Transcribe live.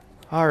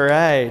All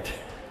right.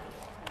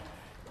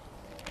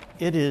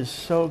 It is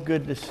so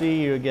good to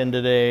see you again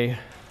today.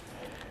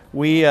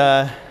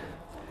 The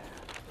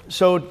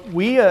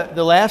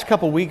last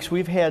couple weeks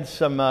we've had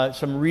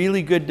some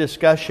really good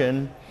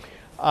discussion.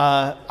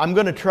 I'm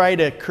going to try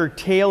to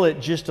curtail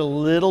it just a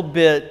little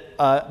bit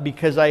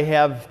because I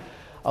have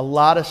a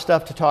lot of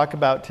stuff to talk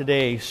about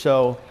today.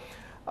 So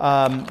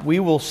we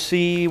will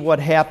see what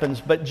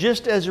happens. But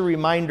just as a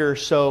reminder,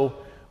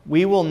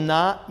 we will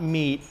not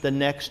meet the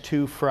next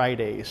 2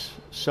 Fridays.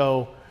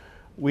 So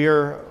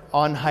we're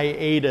on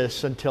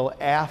hiatus until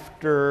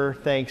after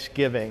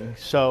Thanksgiving.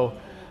 So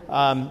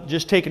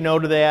just take a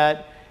note of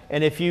that.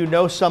 And if you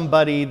know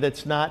somebody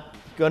that's not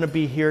going to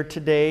be here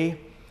today,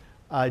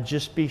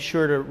 just be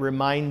sure to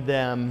remind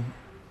them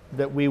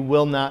that we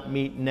will not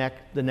meet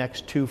the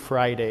next 2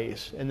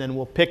 Fridays. And then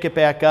we'll pick it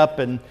back up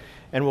and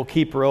we'll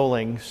keep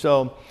rolling.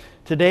 So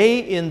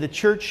today in the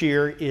church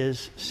year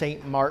is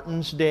St.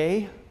 Martin's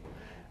Day.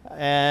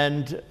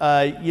 And,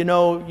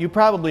 you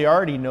probably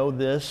already know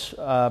this,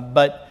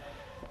 but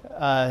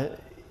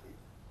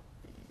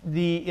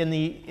in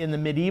the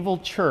medieval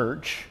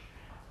church,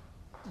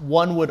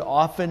 one would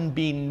often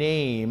be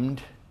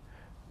named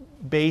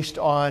based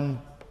on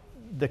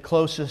the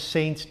closest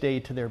saint's day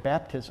to their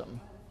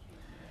baptism.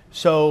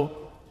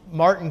 So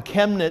Martin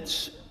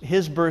Chemnitz,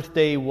 his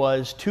birthday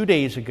was 2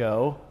 days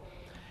ago,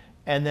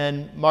 and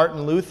then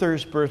Martin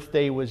Luther's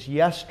birthday was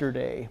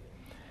yesterday.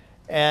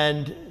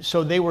 And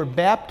so they were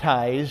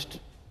baptized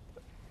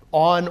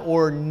on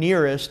or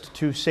nearest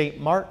to St.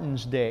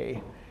 Martin's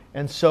Day.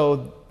 And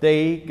so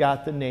they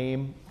got the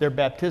name, their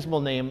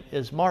baptismal name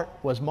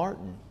was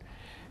Martin.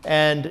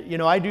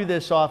 And, I do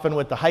this often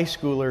with the high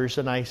schoolers,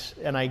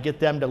 and I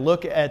get them to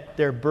look at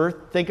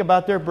think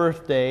about their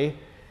birthday,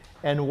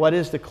 and what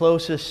is the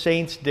closest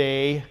saint's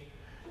day.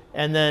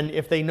 And then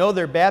if they know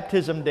their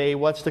baptism day,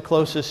 what's the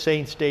closest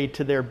saint's day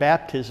to their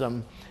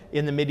baptism?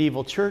 In the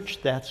medieval church,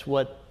 that's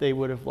what they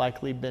would have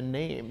likely been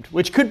named,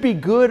 which could be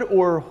good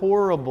or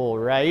horrible,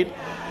 right?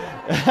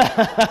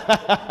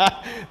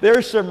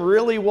 There's some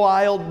really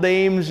wild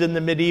names in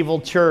the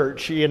medieval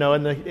church, in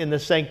the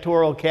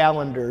sanctoral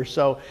calendar.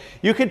 So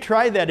you can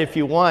try that if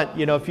you want.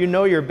 If you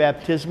know your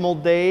baptismal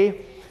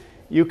day,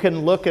 you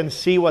can look and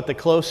see what the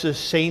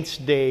closest saint's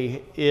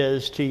day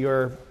is to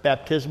your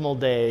baptismal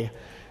day.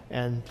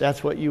 And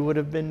that's what you would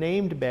have been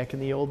named back in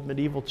the old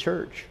medieval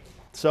church.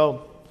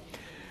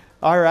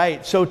 All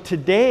right, so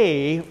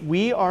today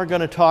we are going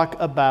to talk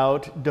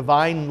about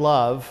divine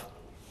love,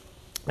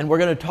 and we're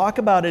going to talk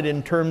about it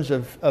in terms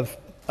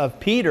of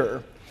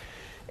Peter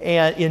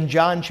and in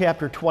John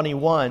chapter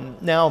 21.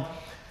 Now,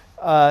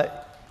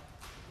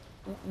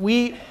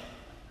 we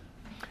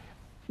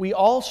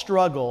all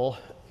struggle.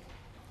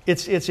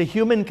 It's a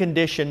human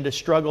condition to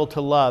struggle to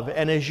love,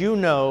 and as you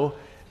know,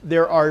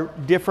 there are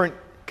different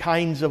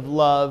kinds of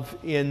love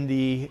in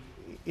the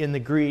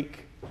Greek.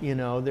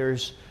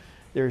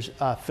 There's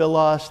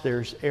philos,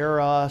 there's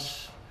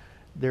eros,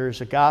 there's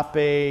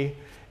agape,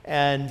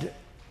 and,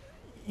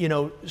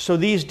 so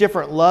these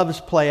different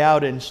loves play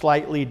out in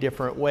slightly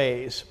different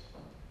ways.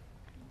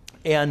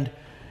 And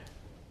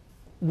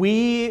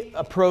we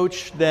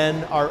approach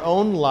then our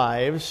own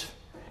lives,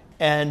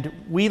 and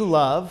we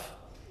love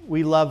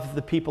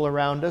the people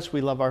around us,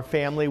 we love our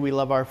family, we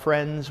love our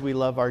friends, we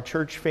love our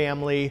church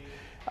family,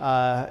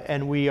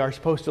 and we are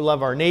supposed to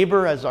love our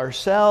neighbor as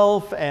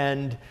ourselves,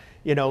 and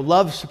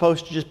love's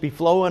supposed to just be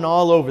flowing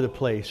all over the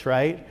place,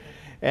 right?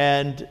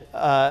 And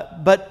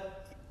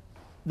but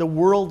the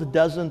world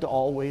doesn't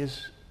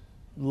always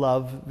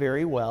love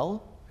very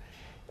well,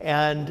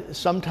 and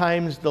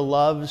sometimes the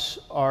loves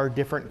are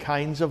different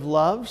kinds of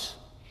loves,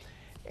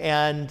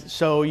 and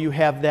so you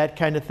have that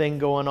kind of thing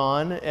going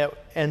on.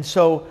 And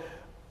so,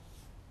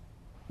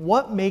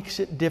 what makes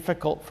it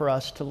difficult for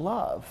us to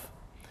love?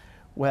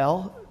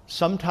 Well,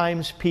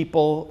 sometimes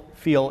people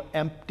feel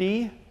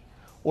empty,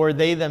 or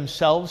they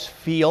themselves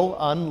feel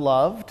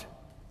unloved.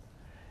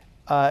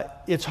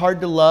 It's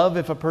hard to love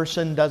if a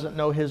person doesn't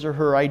know his or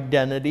her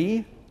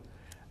identity.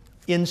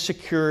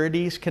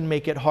 Insecurities can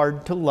make it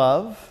hard to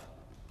love.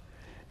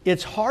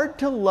 It's hard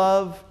to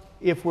love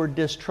if we're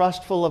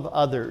distrustful of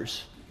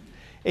others.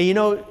 And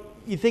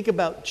you think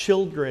about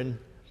children.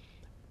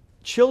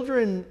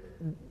 Children,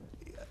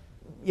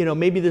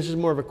 maybe this is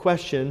more of a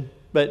question,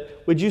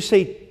 but would you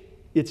say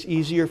it's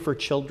easier for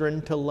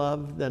children to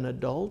love than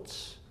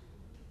adults?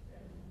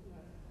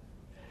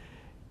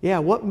 Yeah,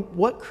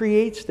 what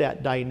creates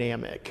that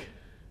dynamic?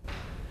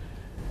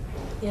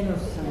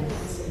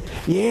 Innocence.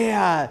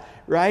 Yeah,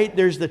 right?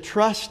 There's a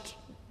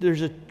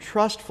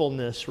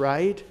trustfulness,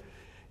 right?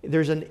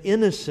 There's an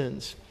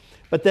innocence.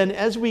 But then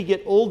as we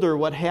get older,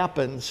 what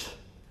happens?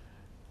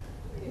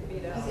 We get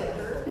beat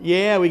up.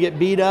 Yeah, we get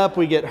beat up,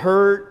 we get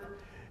hurt.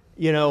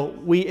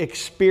 We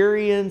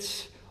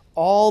experience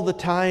all the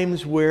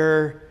times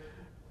where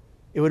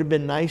it would have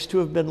been nice to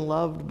have been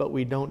loved, but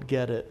we don't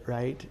get it,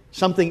 right?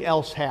 Something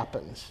else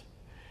happens.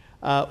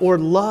 Or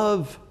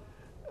love,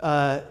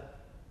 love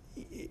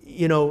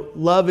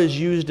is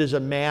used as a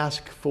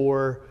mask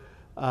for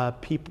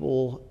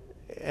people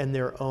and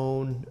their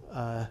own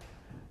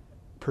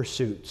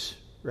pursuits,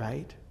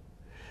 right?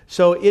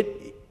 So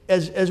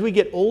as we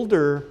get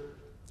older,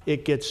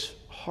 it gets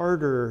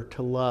harder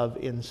to love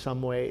in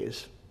some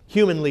ways,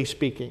 humanly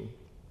speaking,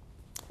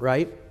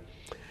 right?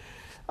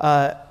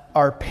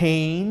 Our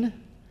pain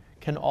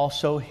can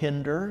also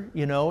hinder,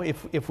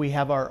 if we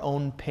have our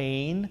own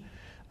pain,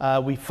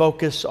 we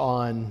focus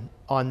on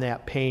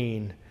that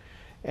pain.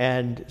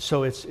 And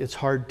so it's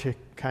hard to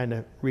kind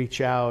of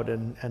reach out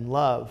and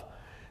love.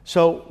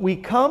 So we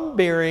come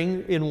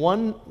bearing, in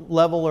one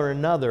level or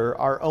another,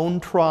 our own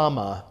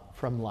trauma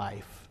from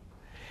life.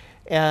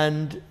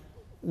 And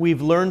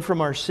we've learned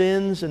from our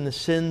sins and the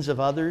sins of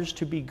others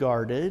to be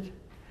guarded.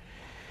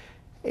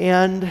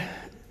 And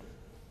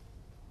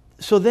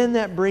so then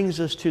that brings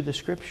us to the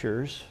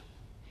Scriptures.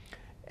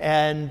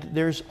 And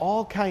there's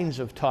all kinds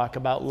of talk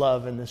about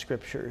love in the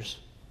Scriptures.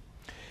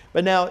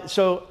 But now,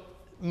 so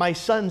my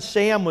son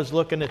Sam was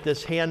looking at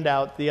this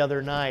handout the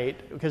other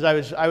night, because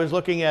I was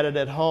looking at it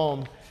at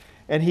home,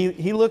 and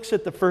he looks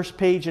at the first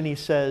page and he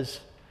says,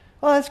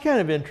 "Oh, that's kind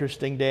of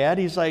interesting, Dad."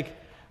 He's like,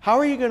 "How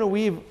are you going to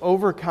weave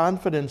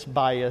overconfidence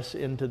bias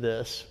into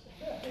this?"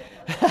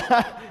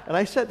 And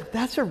I said,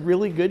 "That's a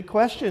really good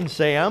question,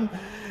 Sam."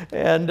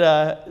 And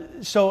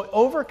so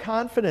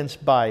overconfidence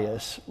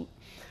bias.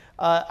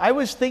 I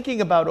was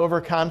thinking about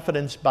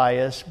overconfidence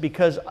bias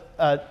because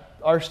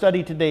our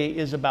study today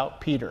is about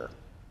Peter.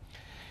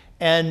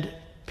 And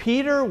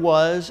Peter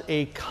was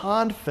a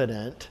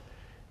confident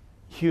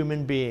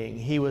human being.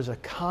 He was a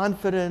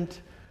confident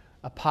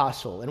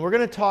apostle. And we're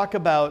going to talk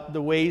about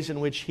the ways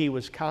in which he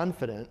was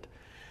confident.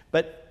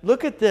 But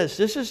look at this.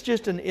 This is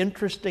just an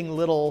interesting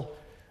little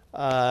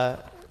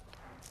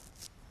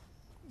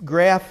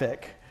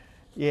graphic.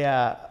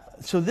 Yeah.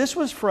 So this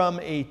was from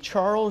a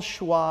Charles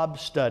Schwab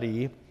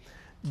study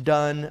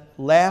done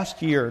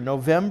last year,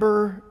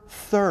 November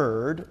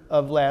 3rd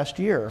of last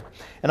year.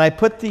 And I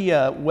put the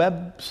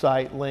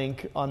website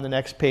link on the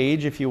next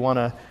page if you want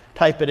to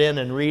type it in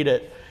and read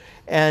it.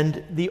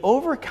 And the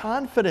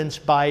overconfidence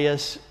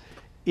bias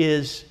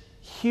is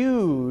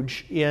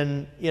huge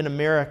in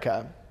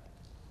America.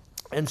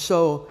 And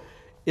so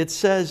it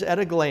says at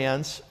a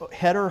glance,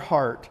 head or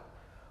heart,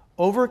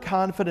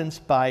 overconfidence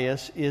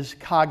bias is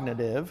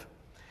cognitive.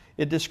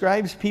 It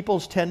describes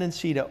people's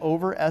tendency to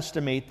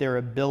overestimate their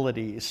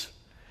abilities.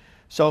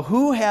 So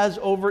who has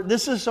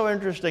this is so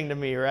interesting to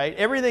me, right?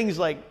 Everything's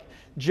like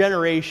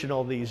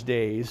generational these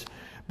days.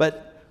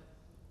 But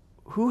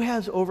who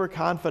has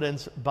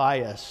overconfidence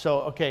bias?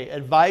 So, okay,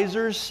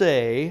 advisors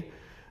say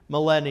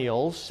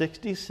millennials,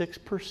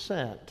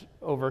 66%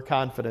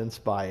 overconfidence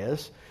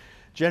bias.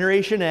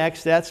 Generation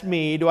X, that's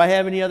me. Do I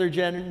have any other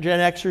Gen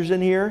Xers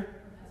in here?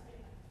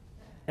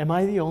 Am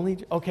I the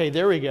only? Okay,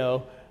 there we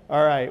go.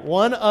 All right,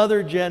 one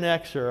other Gen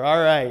Xer.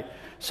 All right.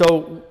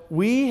 So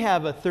we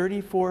have a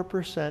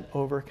 34%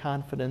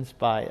 overconfidence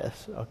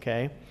bias,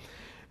 okay?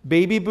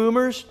 Baby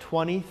boomers,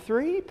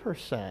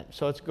 23%.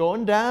 So it's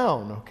going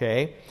down,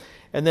 okay?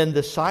 And then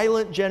the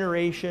silent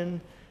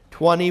generation,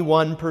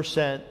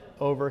 21%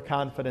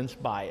 overconfidence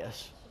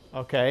bias,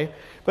 okay?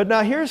 But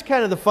now here's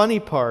kind of the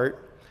funny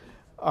part,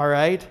 all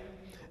right?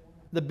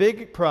 The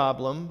big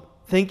problem,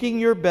 thinking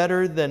you're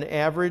better than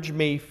average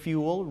may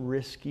fuel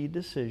risky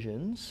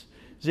decisions.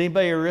 Is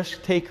anybody a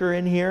risk taker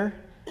in here?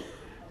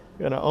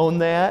 Going to own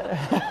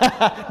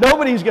that?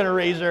 Nobody's going to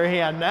raise their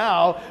hand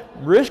now.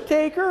 Risk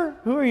taker?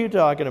 Who are you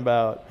talking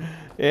about?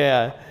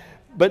 Yeah.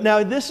 But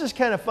now this is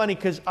kind of funny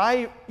because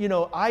I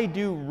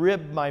do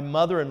rib my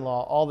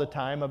mother-in-law all the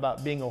time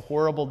about being a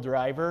horrible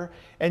driver.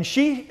 And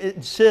she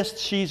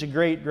insists she's a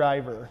great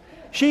driver.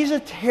 She's a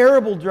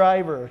terrible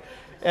driver.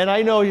 And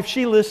I know if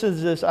she listens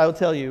to this, I'll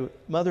tell you,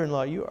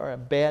 mother-in-law, you are a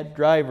bad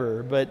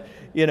driver. But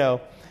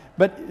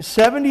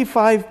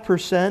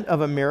 75%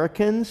 of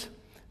Americans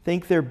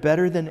think they're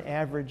better than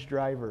average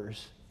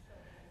drivers.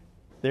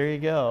 There you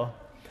go.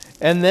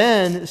 And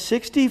then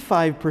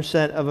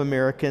 65% of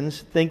Americans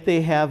think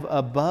they have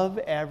above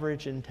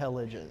average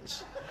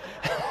intelligence.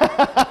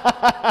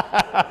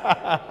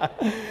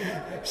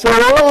 So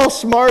we're all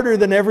smarter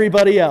than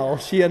everybody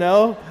else,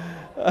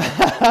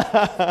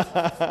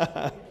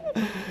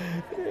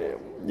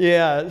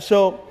 Yeah,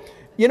 so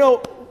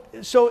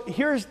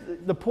here's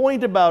the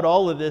point about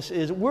all of this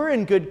is we're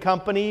in good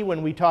company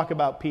when we talk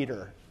about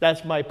Peter.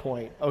 That's my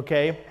point,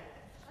 okay?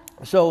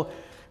 So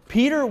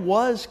Peter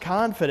was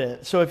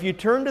confident. So if you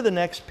turn to the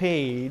next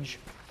page,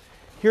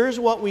 here's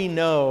what we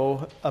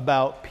know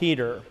about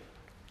Peter.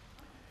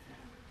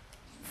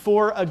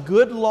 For a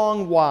good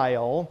long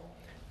while,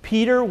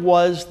 Peter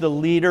was the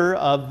leader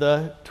of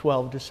the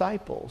 12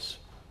 disciples.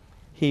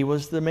 He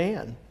was the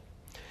man.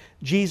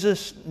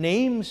 Jesus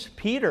names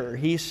Peter.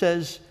 He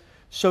says,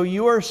 "So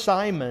you are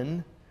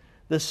Simon,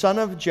 the son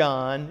of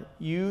John.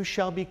 You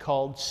shall be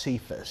called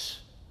Cephas."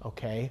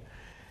 Okay?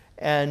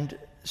 And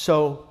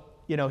so,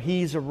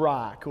 he's a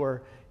rock,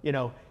 or,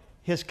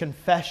 his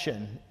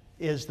confession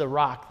is the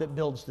rock that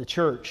builds the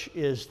church,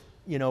 is,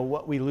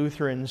 what we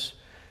Lutherans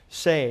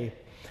say.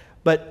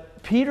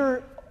 But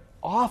Peter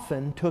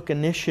often took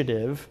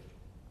initiative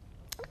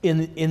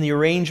in the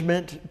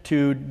arrangement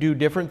to do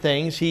different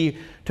things. He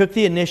took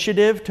the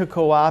initiative to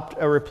co-opt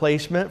a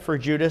replacement for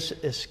Judas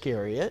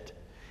Iscariot.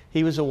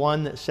 He was the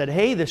one that said,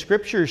 hey, the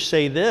scriptures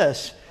say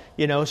this,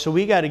 so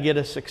we got to get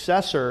a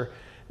successor.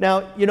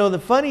 Now, the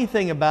funny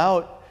thing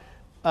about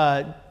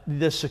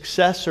the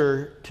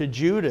successor to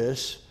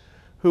Judas,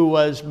 who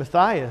was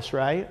Matthias,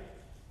 right?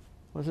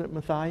 Was it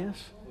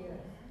Matthias? Yeah.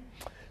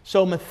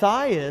 So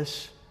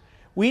Matthias,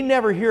 we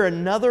never hear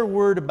another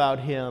word about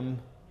him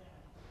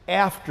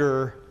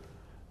after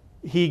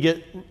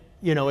he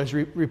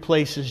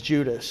replaces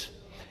Judas.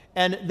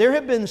 And there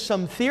have been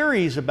some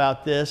theories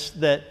about this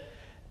that,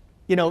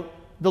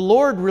 the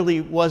Lord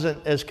really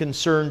wasn't as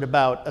concerned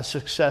about a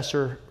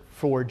successor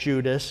for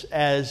Judas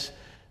as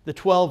the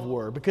 12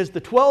 were, because the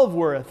 12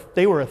 were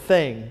a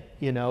thing,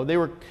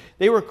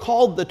 They were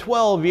called the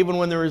 12 even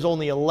when there was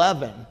only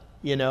 11,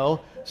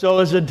 So it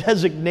was a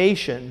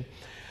designation.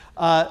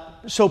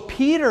 So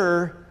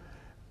Peter,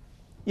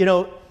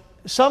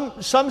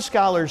 some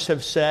scholars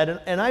have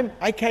said, and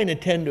I kind of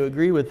tend to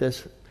agree with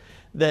this,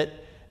 that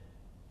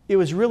it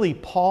was really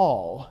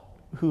Paul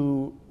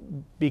who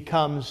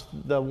becomes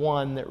the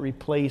one that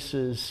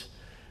replaces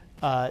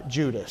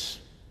Judas.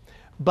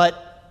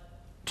 But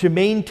to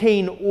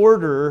maintain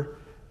order,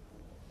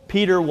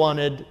 Peter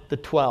wanted the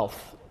 12th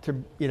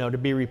to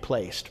be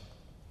replaced.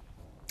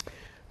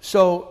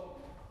 So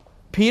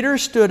Peter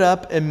stood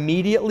up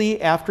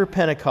immediately after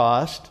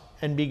Pentecost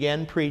and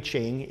began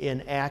preaching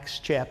in Acts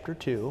chapter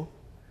 2.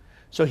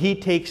 So he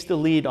takes the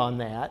lead on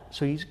that.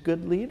 So he's a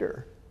good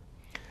leader.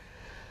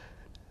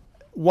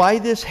 Why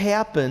this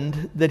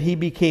happened, that he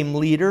became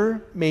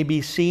leader, may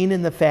be seen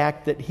in the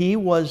fact that he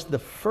was the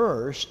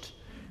first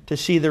to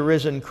see the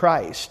risen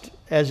Christ.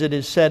 As it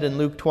is said in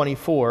Luke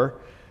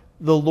 24,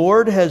 the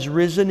Lord has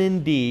risen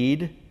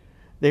indeed,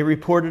 they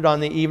reported on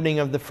the evening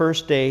of the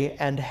first day,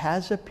 and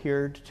has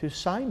appeared to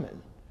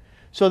Simon.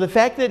 So the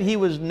fact that he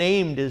was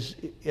named is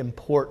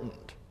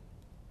important.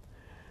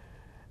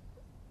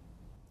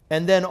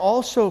 And then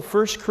also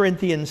 1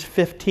 Corinthians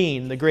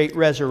 15, the great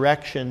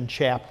resurrection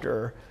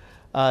chapter,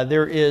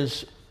 there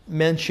is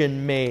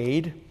mention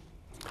made.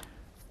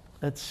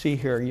 Let's see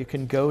here. You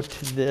can go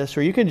to this,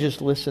 or you can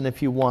just listen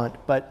if you want.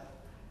 But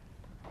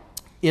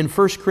in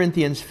 1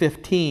 Corinthians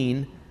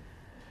 15,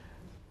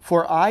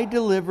 for I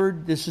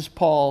delivered, this is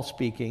Paul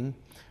speaking,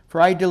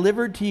 for I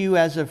delivered to you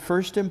as of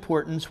first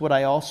importance what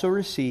I also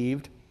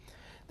received,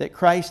 that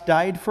Christ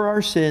died for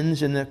our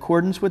sins in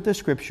accordance with the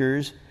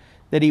Scriptures,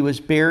 that he was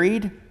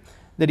buried,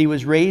 that he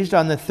was raised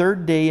on the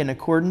third day in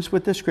accordance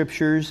with the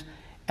Scriptures,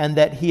 and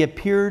that he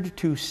appeared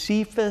to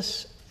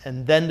Cephas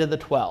and then to the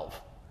 12.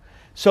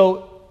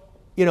 So,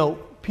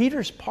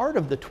 Peter's part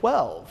of the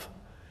 12,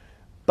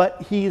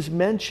 but he's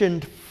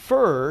mentioned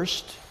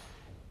first,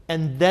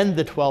 and then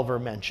the 12 are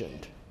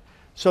mentioned.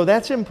 So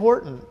that's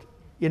important.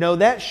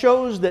 That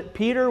shows that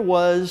Peter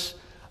was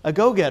a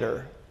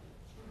go-getter.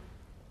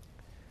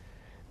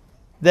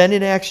 Then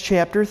in Acts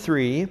chapter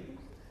 3,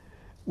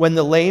 when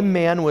the lame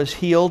man was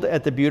healed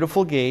at the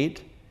Beautiful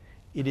Gate,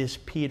 it is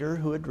Peter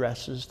who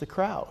addresses the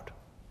crowd.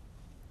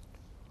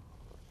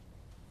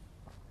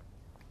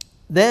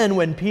 Then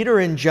when Peter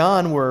and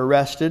John were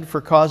arrested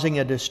for causing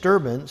a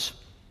disturbance,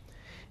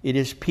 it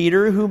is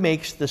Peter who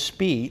makes the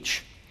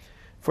speech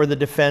for the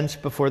defense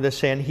before the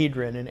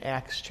Sanhedrin in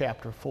Acts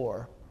chapter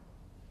 4.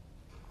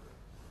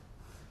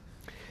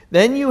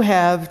 Then you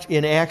have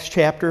in Acts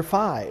chapter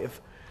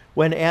 5,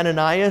 when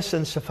Ananias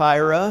and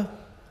Sapphira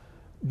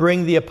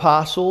bring the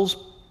apostles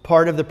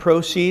part of the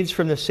proceeds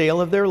from the sale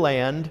of their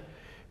land,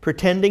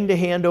 pretending to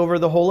hand over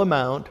the whole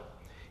amount,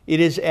 it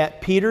is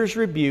at Peter's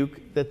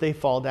rebuke that they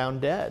fall down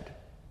dead.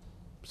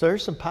 So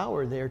there's some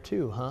power there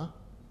too, huh?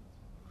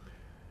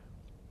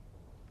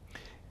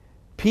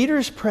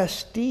 Peter's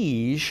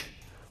prestige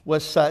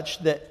was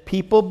such that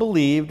people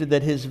believed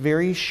that his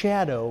very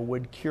shadow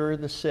would cure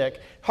the sick.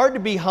 Hard to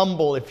be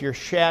humble if your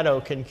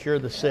shadow can cure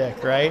the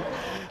sick, right?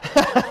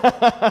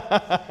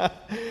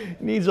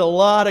 Needs a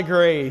lot of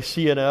grace,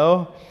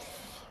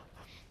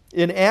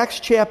 In Acts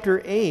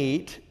chapter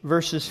 8,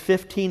 verses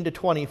 15 to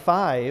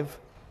 25,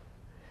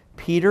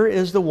 Peter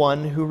is the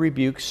one who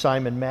rebukes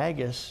Simon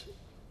Magus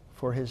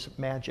for his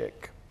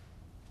magic.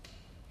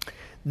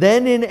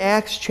 Then in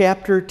Acts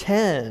chapter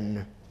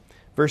 10,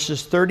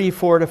 verses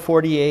 34 to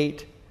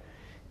 48,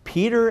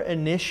 Peter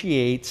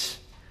initiates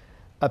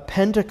a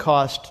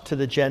Pentecost to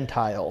the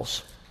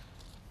Gentiles.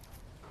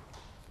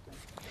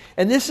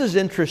 And this is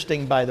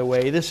interesting, by the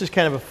way. This is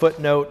kind of a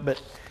footnote,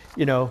 but,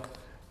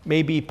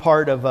 maybe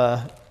part of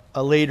a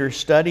later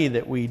study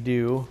that we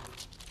do.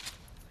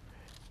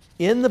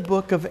 In the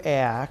book of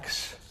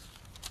Acts,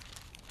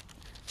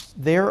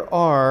 there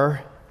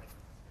are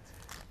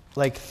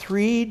like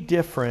 3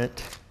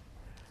 different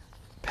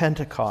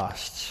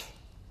Pentecosts,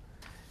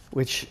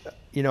 which,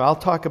 I'll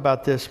talk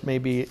about this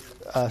maybe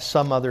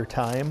some other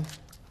time.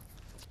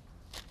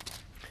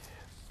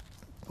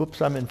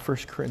 Whoops, I'm in 1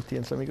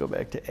 Corinthians. Let me go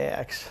back to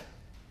Acts.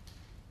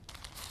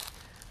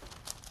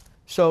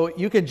 So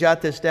you can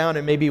jot this down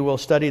and maybe we'll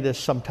study this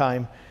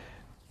sometime.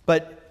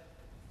 But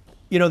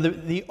You know,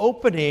 the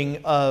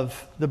opening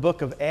of the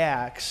book of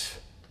Acts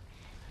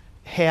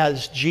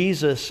has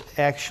Jesus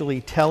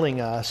actually telling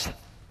us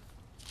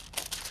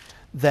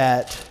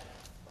that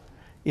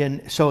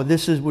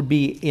would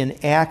be in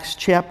Acts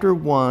chapter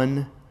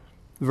 1,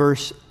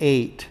 verse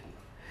 8.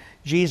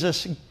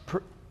 Jesus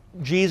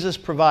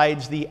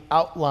provides the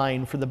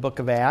outline for the book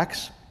of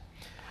Acts.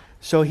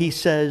 So he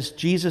says,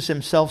 Jesus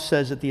himself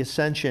says at the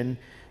ascension,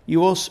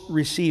 "You will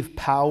receive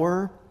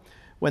power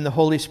when the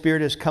Holy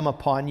Spirit has come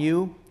upon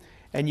you,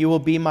 and you will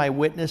be my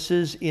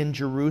witnesses in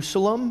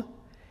Jerusalem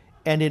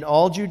and in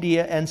all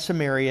Judea and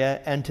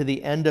Samaria and to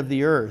the end of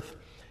the earth."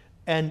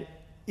 And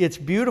it's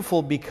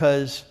beautiful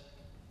because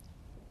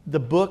the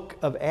book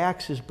of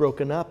Acts is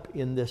broken up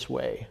in this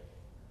way.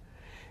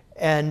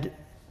 And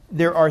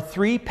there are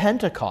 3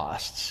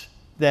 Pentecosts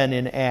then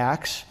in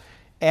Acts.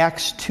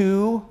 Acts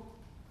 2,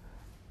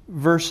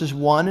 verses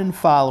 1 and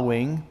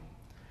following,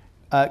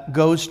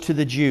 goes to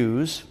the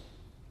Jews,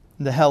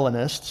 the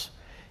Hellenists.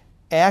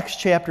 Acts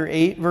chapter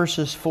 8,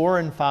 verses 4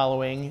 and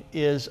following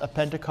is a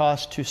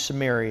Pentecost to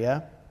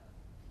Samaria.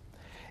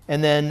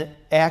 And then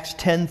Acts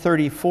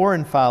 10:34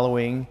 and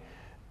following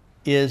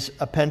is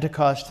a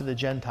Pentecost to the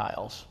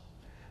Gentiles.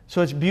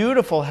 So it's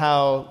beautiful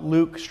how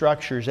Luke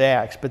structures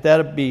Acts, but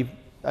that'll be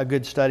a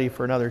good study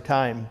for another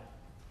time.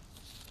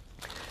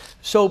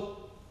 So,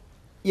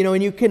 you know,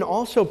 and you can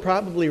also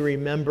probably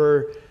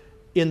remember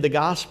in the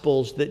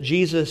Gospels that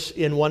Jesus,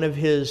 in one of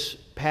his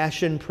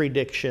passion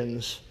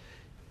predictions,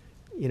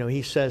 you know,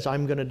 he says,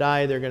 "I'm going to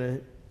die, they're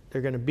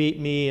going to beat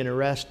me and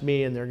arrest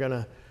me, and they're going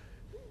to,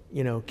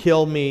 you know,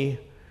 kill me."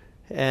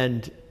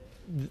 And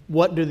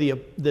what do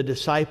the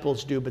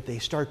disciples do? But they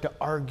start to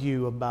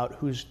argue about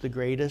who's the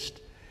greatest.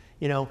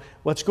 You know,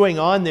 what's going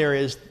on there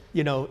is,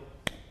 you know,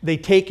 they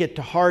take it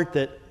to heart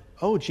that,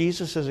 oh,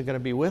 Jesus isn't going to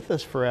be with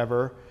us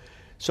forever,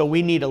 so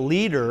we need a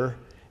leader.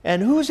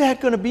 And who's that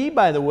going to be,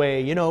 by the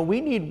way? You know,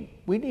 we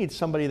need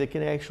somebody that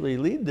can actually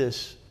lead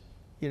this,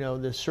 you know,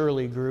 this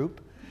surly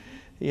group,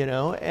 you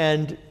know.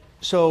 And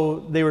so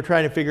they were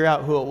trying to figure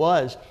out who it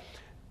was.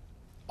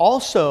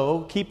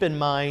 Also, keep in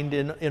mind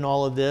in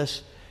all of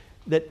this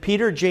that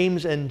Peter,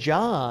 James, and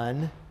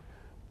John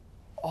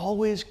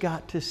always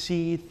got to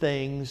see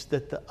things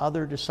that the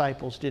other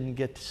disciples didn't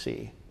get to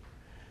see.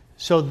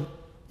 So,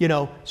 you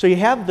know, so you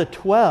have the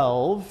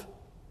 12,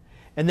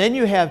 and then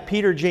you have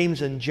Peter,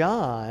 James, and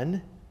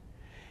John,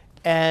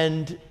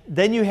 and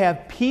then you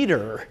have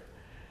Peter.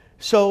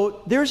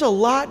 So there's a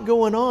lot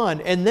going on.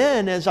 And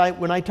then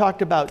when I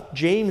talked about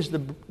James,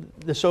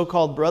 the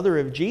so-called brother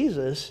of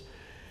Jesus,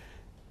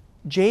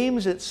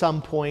 James at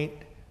some point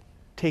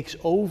takes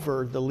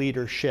over the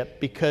leadership,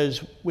 because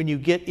when you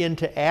get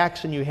into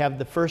Acts and you have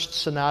the first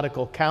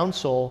synodical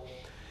council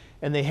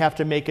and they have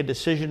to make a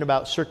decision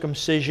about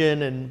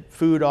circumcision and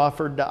food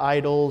offered to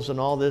idols and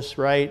all this,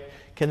 right?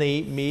 Can they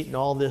eat meat and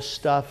all this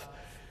stuff?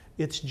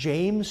 It's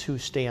James who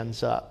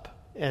stands up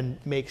and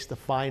makes the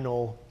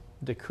final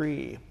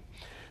decree.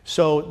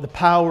 So the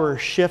power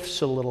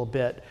shifts a little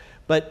bit.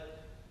 But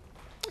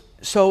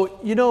so,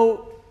 you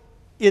know,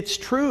 it's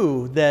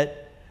true that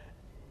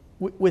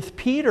with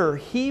Peter,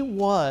 he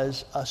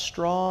was a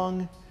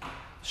strong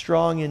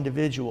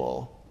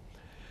individual,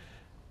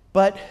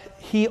 but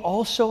he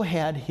also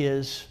had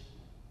his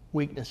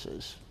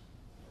weaknesses.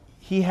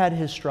 He had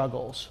his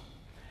struggles.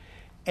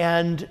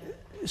 And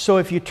so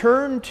if you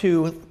turn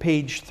to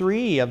page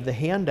 3 of the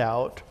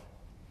handout,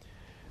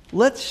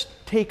 let's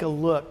take a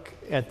look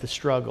at the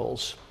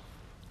struggles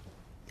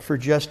for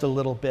just a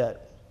little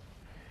bit.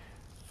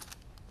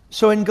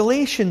 So in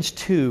Galatians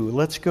 2,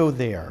 let's go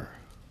there.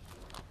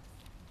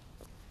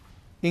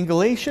 In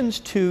Galatians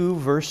 2,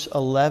 verse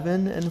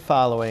 11 and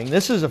following,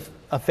 this is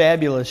a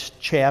fabulous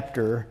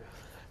chapter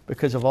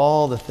because of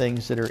all the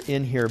things that are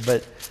in here.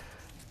 But,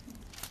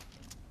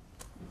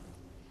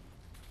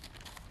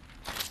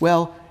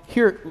 well,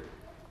 here,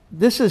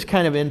 this is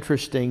kind of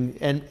interesting,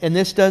 and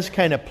this does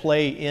kind of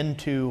play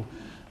into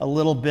a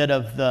little bit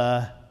of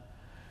the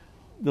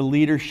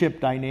leadership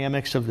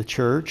dynamics of the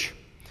church.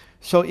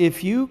 So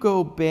if you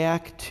go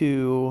back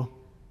to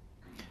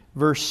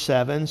verse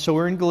 7. So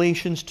we're in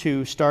Galatians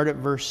 2, start at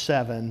verse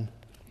 7.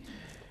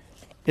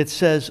 It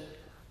says,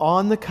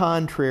 "On the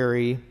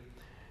contrary,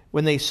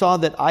 when they saw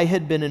that I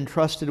had been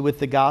entrusted with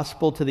the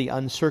gospel to the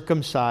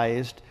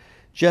uncircumcised,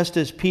 just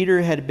as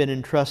Peter had been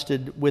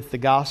entrusted with the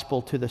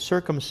gospel to the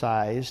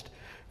circumcised,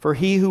 for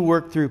he who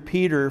worked through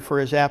Peter for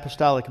his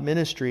apostolic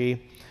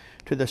ministry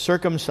to the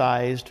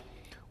circumcised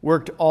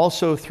worked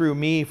also through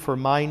me for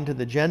mine to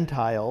the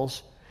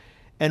Gentiles.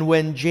 And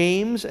when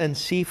James and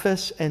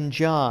Cephas and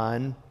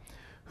John,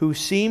 who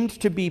seemed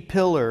to be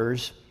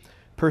pillars,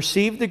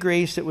 perceived the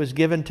grace that was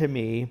given to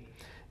me,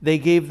 they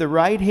gave the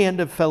right hand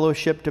of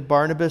fellowship to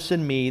Barnabas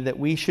and me, that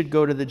we should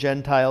go to the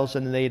Gentiles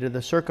and they to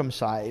the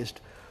circumcised.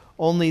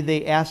 Only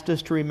they asked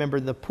us to remember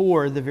the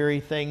poor, the very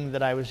thing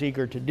that I was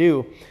eager to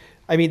do."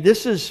 I mean,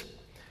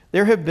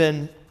 there have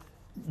been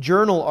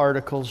journal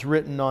articles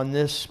written on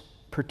this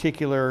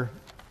particular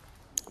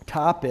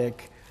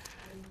topic.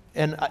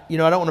 And, you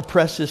know, I don't want to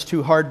press this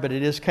too hard, but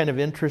it is kind of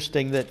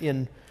interesting that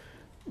in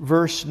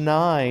verse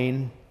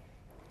 9,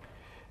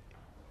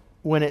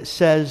 when it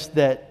says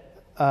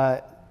that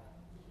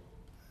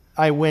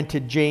I went to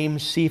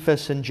James,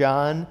 Cephas, and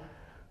John,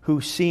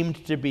 who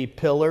seemed to be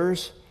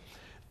pillars.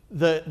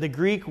 The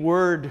Greek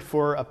word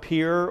for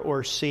appear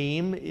or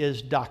seem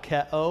is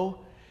dokeo,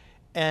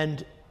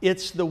 and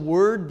it's the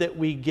word that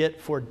we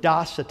get for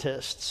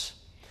Docetists.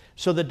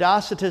 So the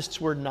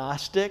Docetists were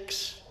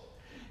Gnostics,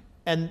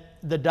 and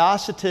the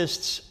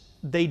Docetists,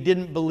 they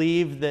didn't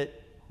believe that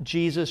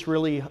Jesus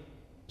really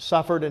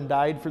suffered and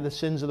died for the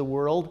sins of the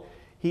world.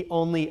 He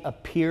only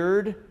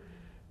appeared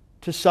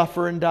to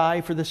suffer and die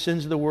for the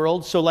sins of the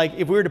world. So like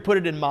if we were to put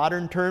it in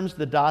modern terms,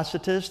 the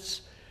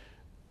Docetists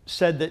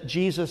said that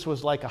Jesus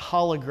was like a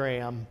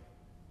hologram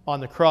on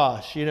the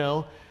cross,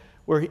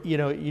 where,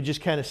 you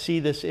just kind of see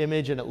this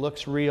image and it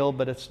looks real,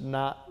 but it's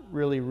not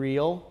really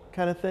real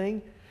kind of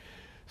thing.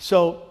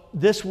 So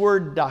this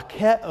word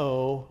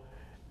dokeo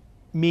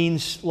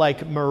means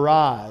like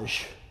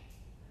mirage.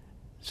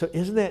 So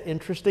isn't that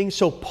interesting?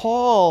 So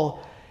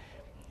Paul,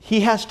 he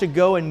has to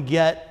go and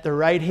get the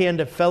right hand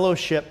of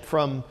fellowship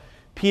from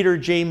Peter,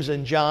 James,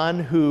 and John,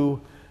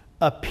 who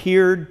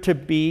appeared to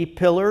be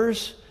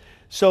pillars.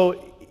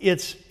 So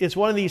it's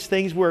one of these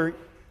things where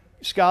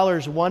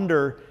scholars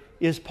wonder,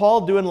 is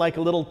Paul doing like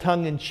a little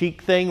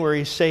tongue-in-cheek thing where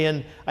he's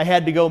saying, I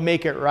had to go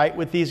make it right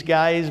with these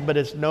guys, but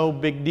it's no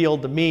big deal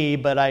to me,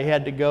 but I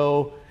had to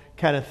go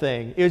kind of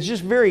thing. It was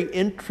just very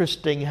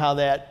interesting how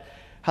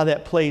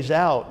that plays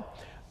out.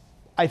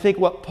 I think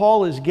what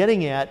Paul is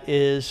getting at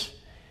is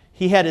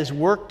he had his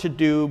work to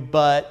do,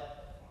 but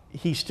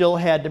he still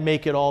had to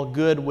make it all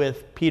good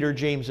with Peter,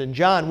 James, and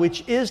John,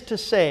 which is to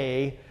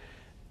say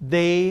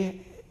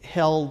they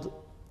held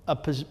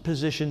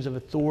positions of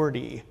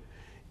authority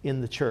in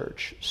the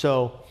church.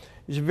 So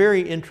it's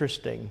very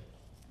interesting.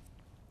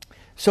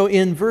 So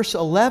in verse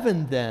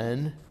 11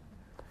 then,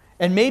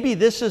 and maybe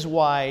this is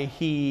why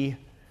he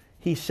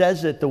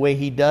says it the way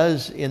he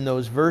does in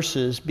those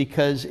verses,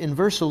 because in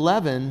verse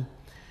 11,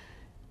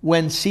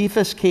 when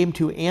Cephas came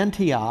to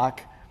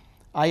Antioch,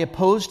 I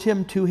opposed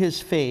him to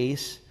his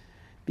face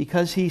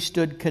because he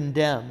stood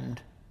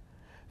condemned.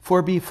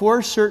 For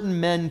before certain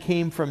men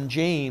came from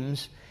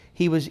James,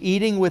 he was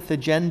eating with the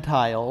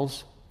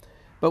Gentiles,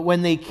 but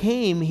when they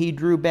came, he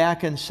drew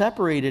back and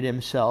separated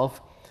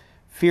himself,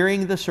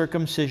 fearing the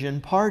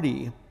circumcision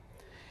party.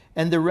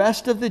 And the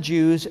rest of the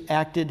Jews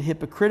acted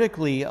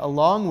hypocritically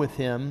along with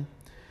him,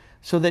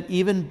 so that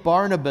even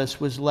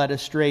Barnabas was led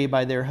astray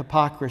by their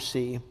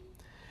hypocrisy.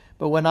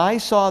 But when I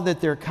saw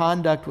that their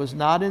conduct was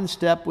not in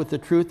step with the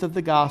truth of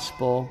the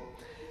gospel,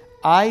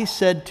 I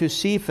said to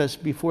Cephas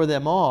before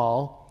them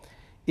all,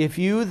 if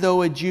you,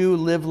 though a Jew,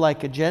 live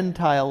like a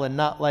Gentile and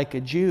not like a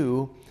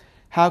Jew,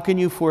 how can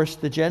you force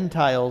the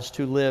Gentiles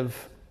to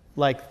live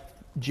like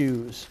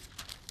Jews?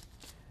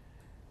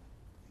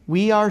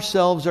 We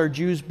ourselves are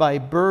Jews by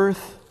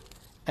birth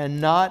and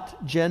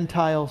not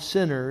Gentile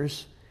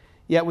sinners,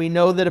 yet we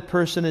know that a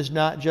person is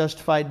not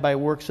justified by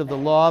works of the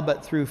law,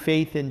 but through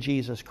faith in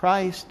Jesus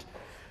Christ.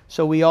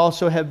 So we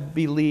also have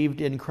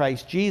believed in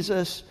Christ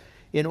Jesus,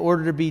 in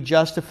order to be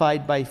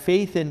justified by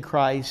faith in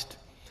Christ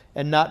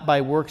and not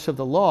by works of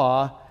the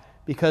law,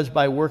 because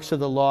by works of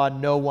the law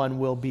no one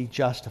will be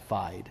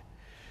justified.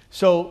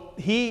 So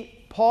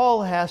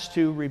Paul has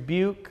to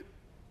rebuke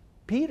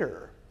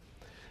Peter.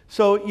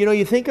 So,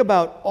 you think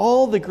about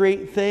all the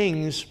great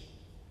things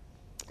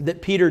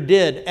that Peter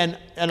did, and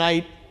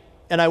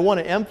I want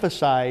to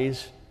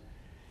emphasize,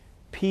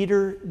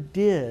 Peter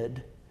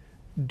did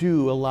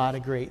do a lot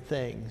of great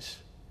things.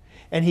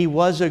 And he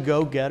was a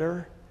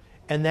go-getter,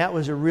 and that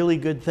was a really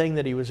good thing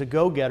that he was a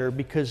go-getter,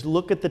 because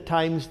look at the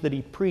times that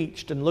he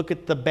preached, and look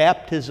at the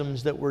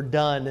baptisms that were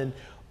done, and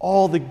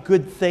all the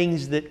good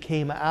things that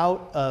came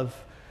out of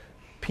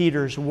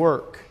Peter's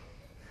work.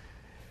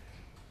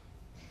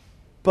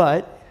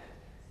 But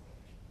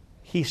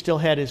he still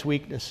had his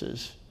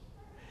weaknesses.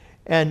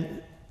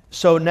 And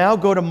so now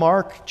go to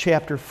Mark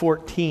chapter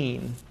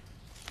 14.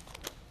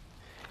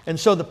 And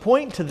so the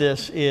point to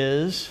this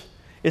is,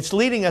 it's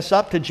leading us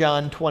up to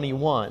John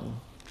 21.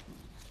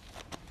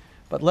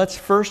 But let's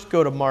first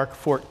go to Mark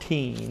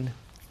 14.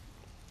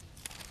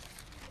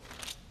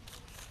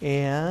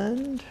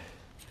 And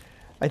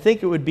I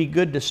think it would be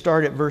good to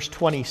start at verse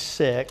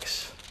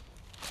 26.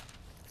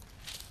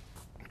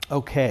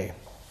 Okay.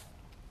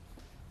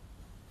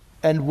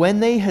 And when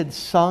they had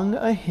sung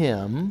a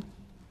hymn,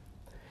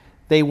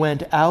 they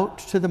went out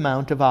to the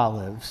Mount of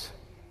Olives.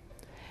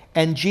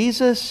 And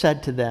Jesus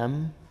said to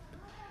them,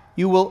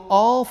 you will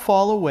all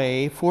fall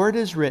away, for it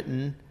is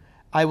written,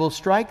 I will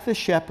strike the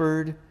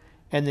shepherd,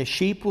 and the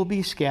sheep will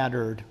be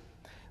scattered.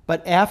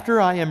 But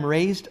after I am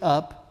raised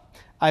up,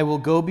 I will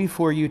go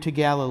before you to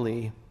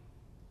Galilee.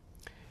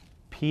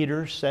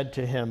 Peter said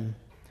to him,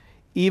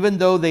 even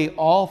though they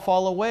all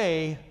fall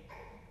away,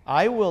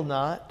 I will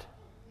not.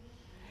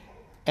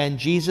 And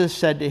Jesus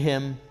said to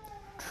him,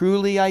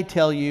 truly I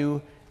tell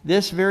you,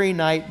 this very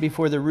night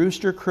before the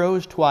rooster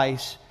crows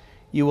twice,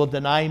 you will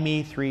deny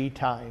me 3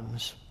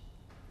 times.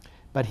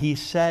 But he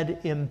said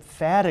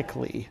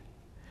emphatically,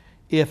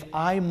 If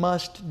I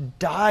must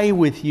die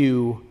with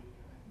you,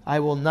 I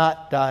will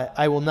not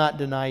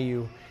deny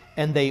you.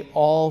 And they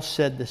all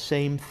said the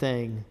same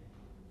thing.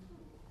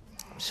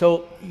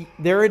 So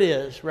there it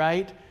is,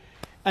 right?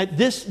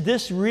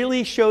 This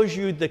really shows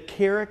you the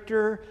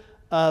character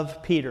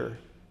of Peter.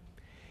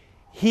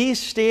 He's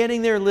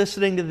standing there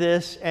listening to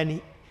this,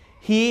 and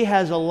he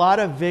has a lot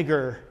of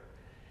vigor,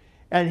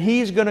 and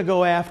he's going to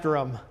go after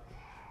him,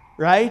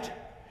 right?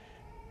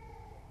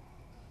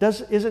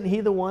 Isn't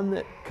he the one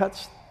that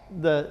cuts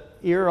the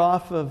ear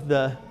off of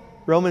the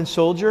Roman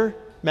soldier,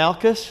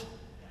 Malchus?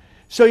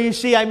 So you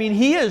see, I mean,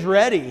 he is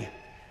ready.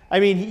 I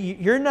mean,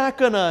 you're not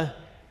gonna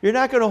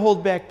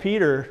hold back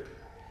Peter,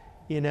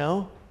 you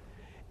know.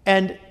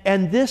 And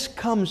this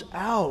comes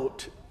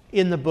out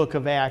in the book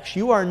of Acts.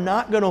 You are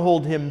not going to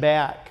hold him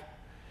back.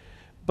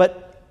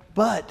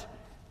 But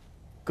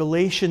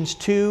Galatians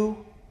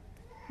 2,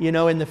 you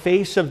know, in the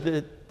face of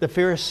the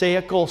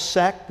Pharisaical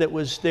sect that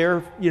was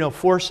there, you know,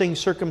 forcing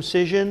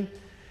circumcision,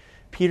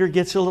 Peter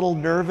gets a little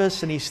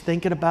nervous and he's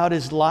thinking about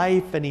his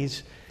life, and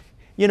he's,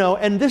 you know,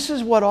 and this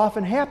is what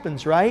often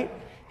happens, right?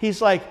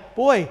 He's like,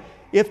 boy,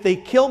 if they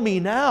kill me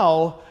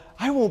now,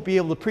 I won't be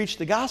able to preach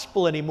the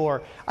gospel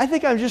anymore. I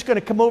think I'm just going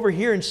to come over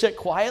here and sit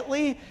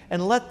quietly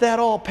and let that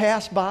all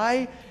pass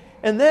by.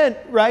 And then,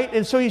 right?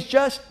 And so he's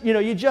just, you know,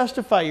 you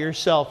justify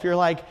yourself. You're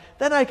like,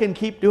 then I can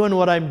keep doing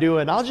what I'm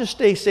doing. I'll just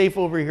stay safe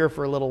over here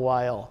for a little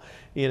while,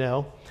 you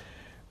know.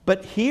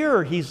 But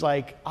here he's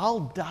like, I'll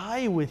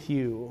die with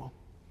you.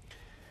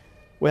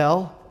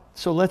 Well,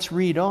 so let's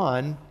read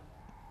on.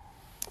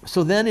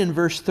 So then in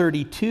verse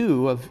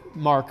 32 of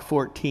Mark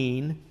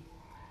 14,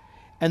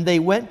 and they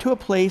went to a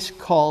place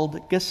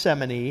called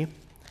Gethsemane,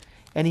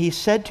 and he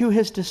said to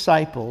his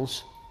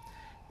disciples,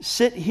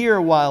 sit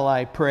here while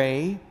I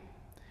pray.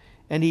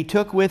 And he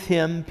took with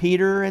him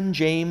Peter and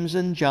James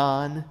and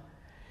John,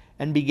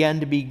 and began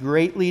to be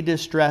greatly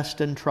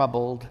distressed and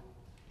troubled.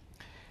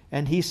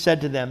 And he said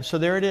to them, so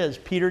there it is,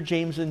 Peter,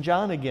 James, and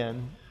John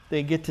again.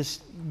 They get to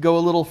go a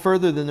little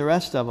further than the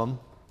rest of them.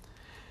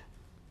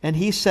 And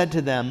he said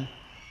to them,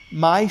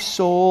 my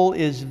soul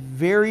is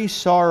very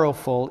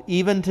sorrowful,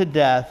 even to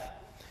death.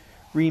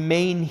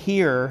 Remain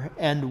here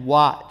and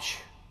watch.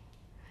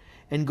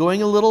 And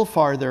going a little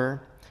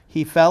farther,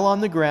 he fell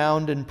on the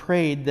ground and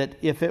prayed that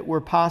if it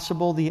were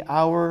possible, the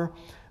hour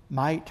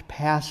might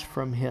pass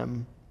from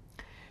him.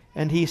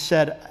 And he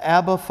said,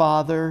 Abba,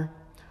 Father,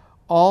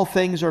 all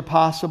things are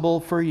possible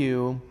for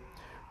you.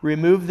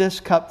 Remove this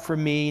cup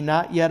from me,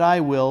 not yet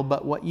I will,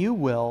 but what you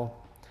will.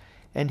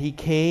 And he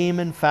came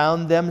and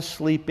found them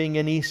sleeping,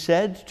 and he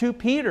said to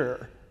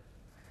Peter,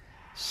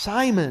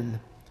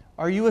 Simon,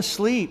 are you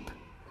asleep?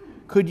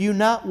 Could you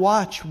not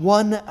watch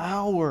 1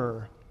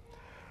 hour?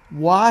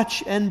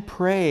 Watch and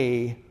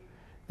pray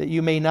that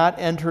you may not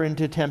enter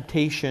into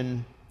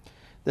temptation.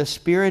 The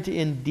spirit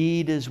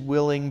indeed is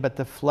willing, but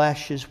the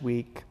flesh is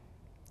weak.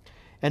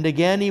 And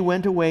again he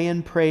went away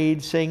and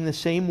prayed, saying the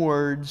same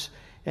words.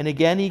 And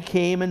again he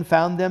came and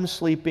found them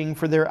sleeping,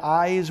 for their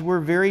eyes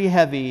were very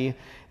heavy,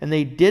 and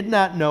they did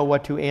not know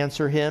what to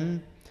answer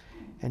him.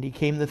 And he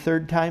came the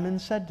third time and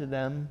said to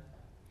them,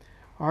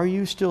 are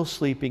you still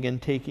sleeping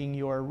and taking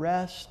your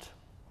rest?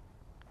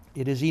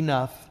 It is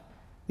enough.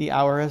 The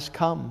hour has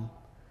come.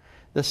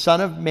 The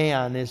Son of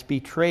Man is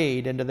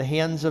betrayed into the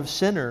hands of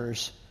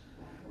sinners.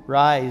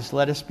 Rise,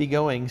 let us be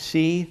going.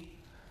 See,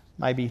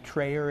 my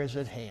betrayer is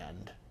at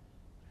hand.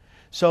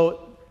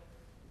 So,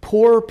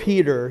 poor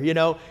Peter, you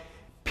know,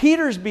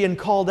 Peter's being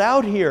called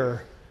out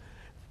here.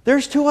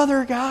 There's 2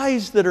 other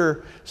guys that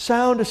are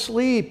sound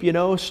asleep, you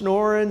know,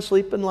 snoring,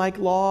 sleeping like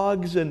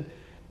logs,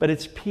 but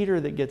it's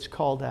Peter that gets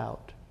called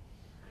out.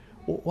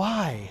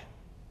 Why?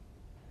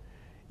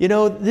 You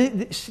know,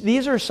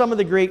 these are some of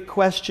the great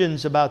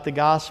questions about the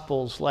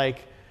Gospels,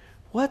 like,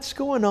 what's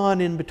going on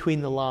in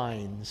between the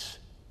lines?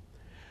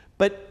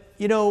 But,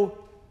 you know,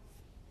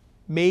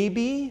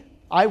 maybe,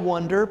 I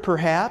wonder,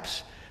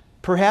 perhaps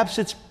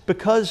it's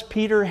because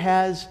Peter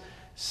has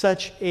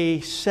such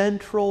a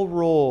central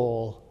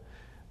role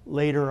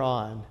later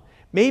on.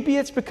 Maybe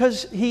it's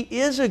because he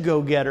is a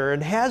go-getter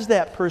and has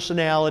that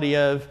personality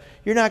of,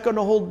 you're not going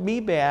to hold me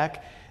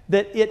back,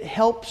 that it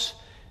helps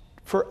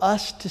for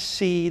us to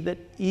see that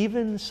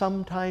even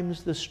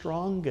sometimes the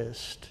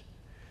strongest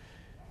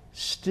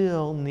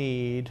still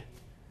need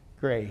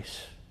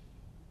grace,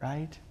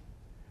 right?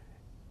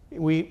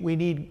 We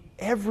need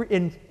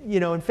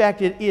in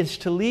fact, it is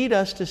to lead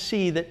us to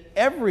see that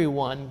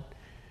everyone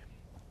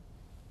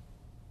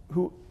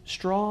who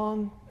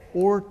strong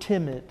or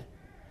timid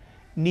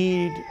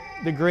need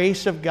the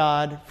grace of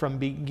God from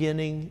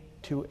beginning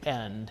to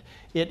end.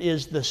 It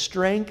is the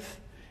strength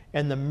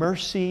and the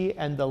mercy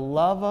and the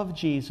love of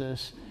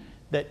Jesus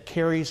that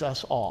carries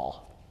us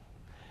all.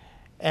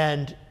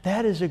 And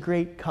that is a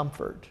great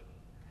comfort,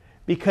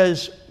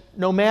 because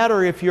no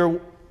matter if you're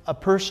a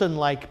person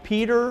like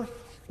Peter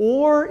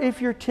or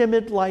if you're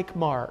timid like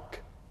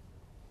Mark,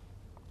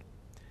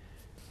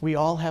 we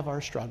all have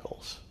our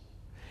struggles.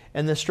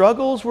 And the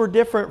struggles were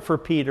different for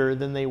Peter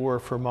than they were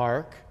for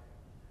Mark,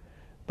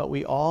 but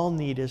we all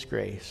need his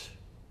grace.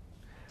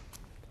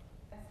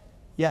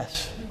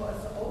 Yes. He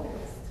was the oldest.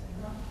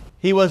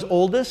 He was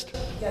oldest?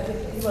 Yeah,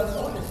 he was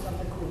oldest of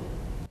the group.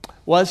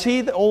 Was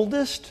he the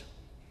oldest?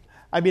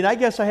 I mean, I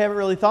guess I haven't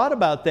really thought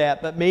about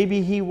that, but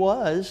maybe he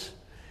was.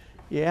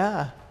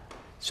 Yeah.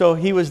 So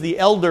he was the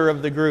elder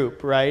of the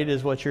group, right,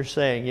 is what you're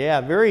saying.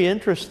 Yeah, very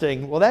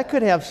interesting. Well, that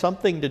could have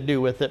something to do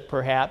with it,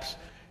 perhaps.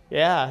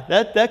 Yeah,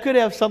 that could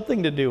have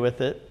something to do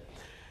with it.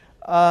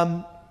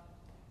 Go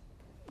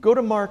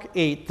to Mark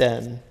 8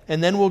 then,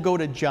 and then we'll go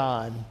to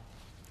John.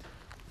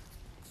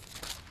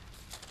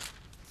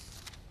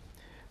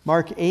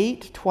 Mark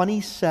 8,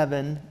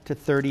 27 to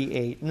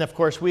 38. And of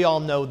course, we all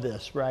know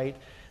this, right?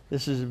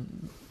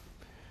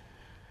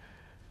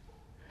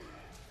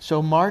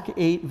 So Mark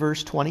 8,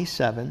 verse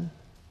 27.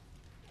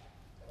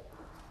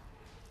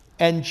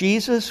 And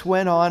Jesus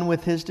went on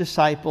with his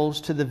disciples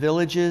to the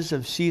villages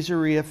of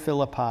Caesarea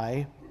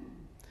Philippi.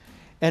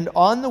 And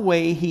on the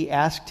way he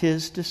asked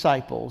his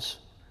disciples,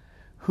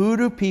 "Who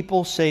do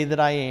people say that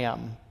I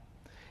am?"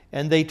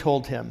 And they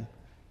told him,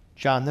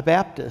 "John the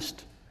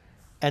Baptist.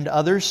 And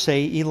others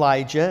say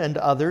Elijah, and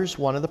others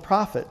one of the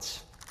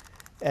prophets."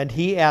 And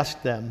he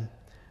asked them,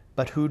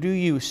 "But who do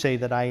you say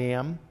that I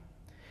am?"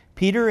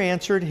 Peter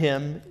answered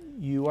him,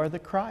 "You are the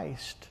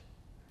Christ."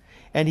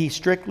 And he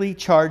strictly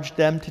charged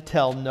them to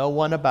tell no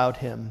one about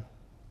him.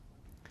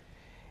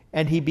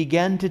 And he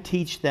began to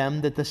teach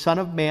them that the Son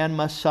of Man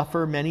must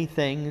suffer many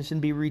things and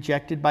be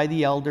rejected by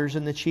the elders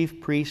and the chief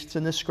priests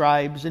and the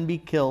scribes and be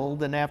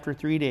killed, and after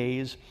 3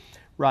 days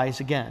rise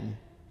again.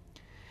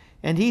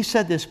 And he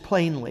said this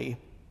plainly.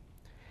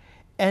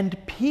 And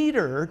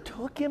Peter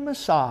took him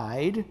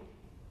aside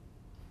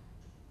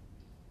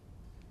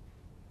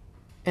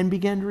and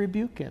began to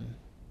rebuke him.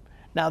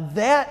 Now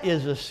that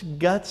is a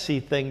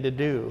gutsy thing to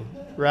do,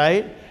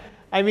 right?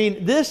 I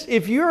mean, this,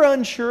 if you're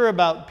unsure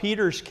about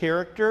Peter's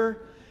character,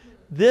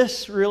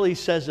 this really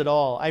says it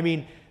all. I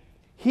mean,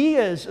 he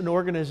is an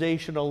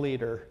organizational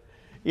leader.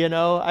 You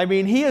know, I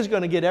mean, he is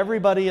going to get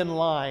everybody in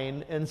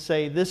line and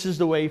say, this is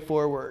the way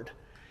forward.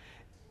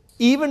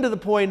 Even to the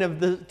point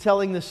of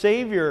telling the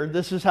Savior,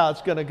 this is how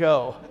it's going to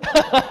go.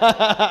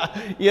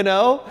 You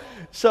know?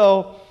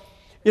 So,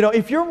 you know,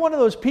 if you're one of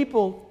those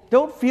people,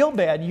 don't feel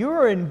bad.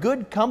 You're in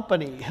good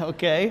company,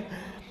 okay?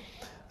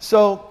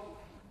 So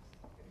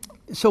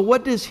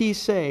what does he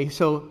say?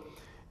 So,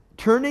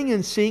 turning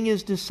and seeing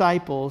his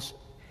disciples,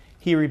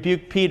 he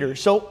rebuked Peter.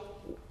 So,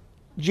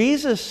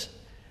 Jesus,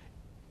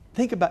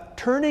 think about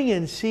turning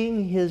and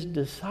seeing his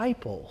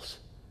disciples.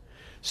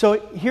 So,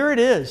 here it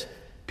is.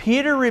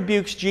 Peter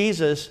rebukes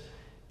Jesus.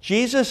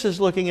 Jesus is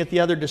looking at the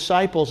other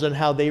disciples and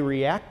how they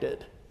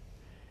reacted.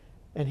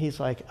 And he's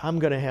like, I'm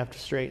going to have to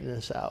straighten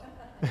this out.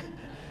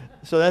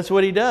 So that's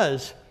what he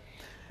does.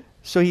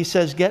 So he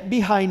says, "Get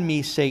behind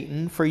me,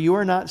 Satan, for you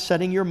are not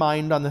setting your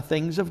mind on the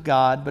things of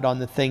God, but on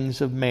the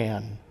things of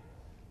man."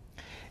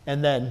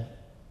 And then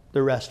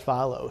the rest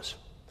follows.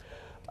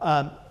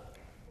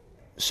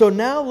 So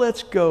now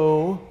let's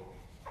go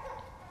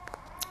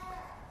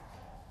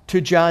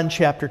to John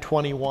chapter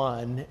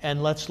 21,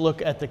 and let's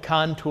look at the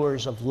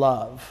contours of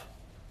love.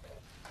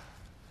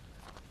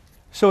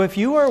 So if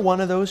you are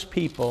one of those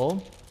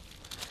people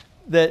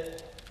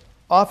that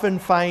often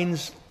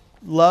finds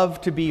love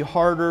to be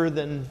harder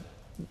than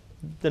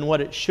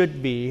what it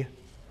should be,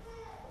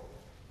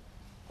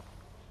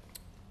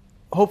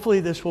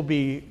 hopefully this will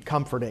be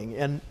comforting.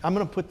 And I'm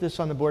going to put this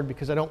on the board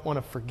because I don't want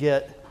to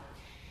forget.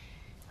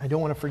 I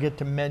don't want to forget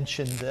to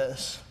mention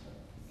this.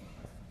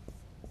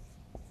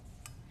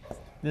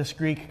 This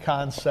Greek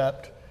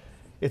concept,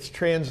 it's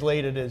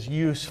translated as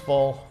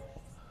useful,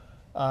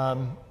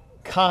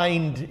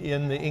 kind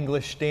in the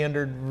English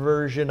Standard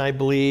Version, I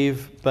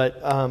believe,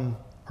 but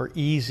or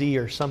easy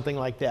or something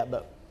like that,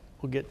 but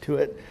we'll get to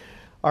it.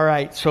 All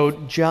right, so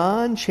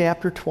John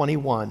chapter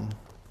 21.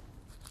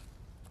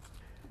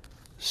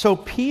 So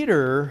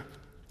Peter,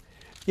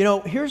 you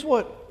know, here's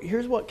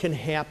what can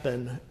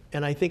happen,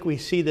 and I think we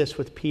see this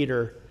with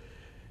Peter.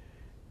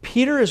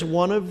 Peter is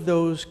one of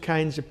those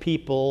kinds of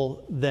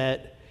people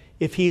that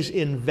if he's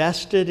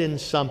invested in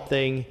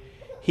something,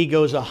 he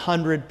goes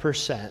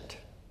 100%.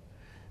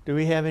 Do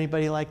we have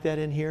anybody like that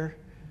in here?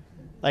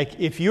 Like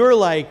if you're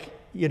like,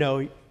 you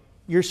know,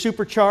 you're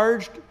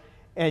supercharged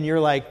and you're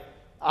like,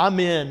 I'm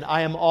in,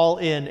 I am all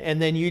in,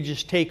 and then you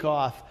just take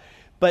off.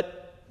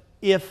 But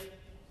if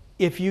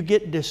you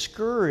get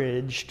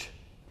discouraged,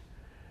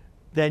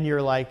 then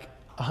you're like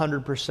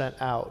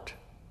 100% out,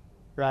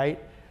 right?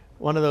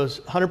 One of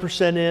those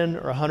 100% in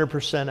or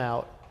 100%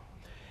 out.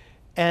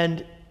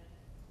 And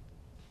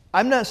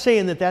I'm not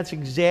saying that that's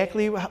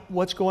exactly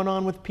what's going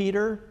on with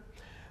Peter,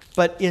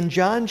 but in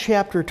John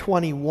chapter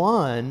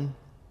 21,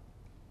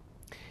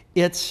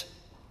 it's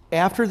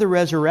after the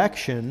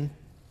resurrection,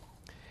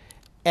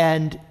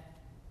 and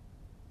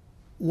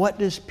what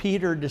does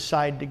Peter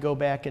decide to go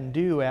back and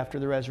do after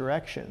the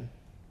resurrection?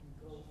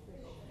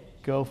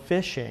 Go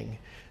fishing.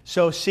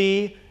 So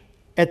see,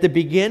 at the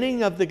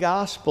beginning of the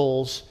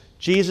Gospels,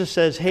 Jesus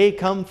says, hey,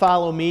 come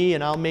follow me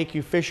and I'll make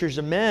you fishers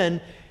of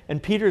men.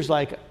 And Peter's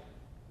like,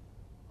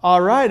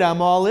 all right,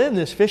 I'm all in.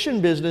 This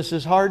fishing business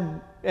is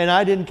hard and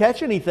I didn't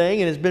catch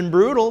anything, and it's been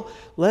brutal.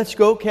 Let's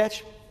go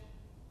catch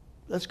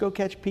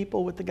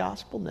people with the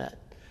gospel net.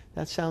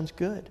 That sounds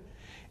good.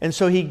 And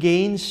so he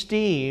gains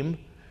steam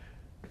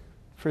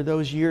for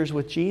those years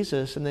with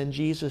Jesus, and then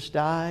Jesus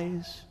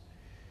dies.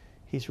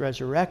 He's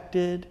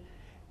resurrected.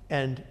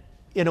 And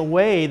in a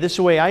way, this is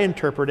the way I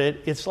interpret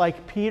it, it's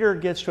like Peter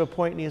gets to a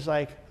point and he's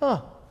like,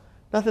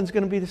 nothing's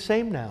going to be the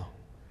same now.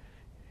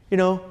 You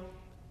know,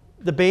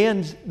 the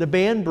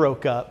band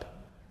broke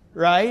up,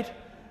 right?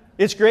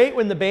 It's great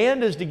when the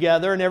band is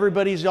together and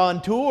everybody's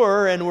on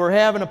tour and we're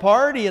having a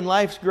party and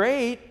life's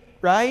great,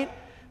 right?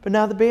 But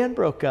now the band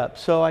broke up,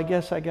 so I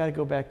guess I got to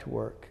go back to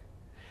work.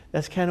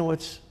 That's kind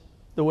of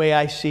the way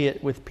I see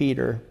it with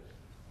Peter.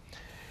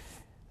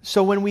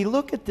 So when we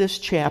look at this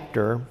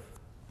chapter,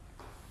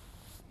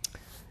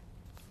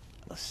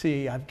 let's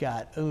see, I've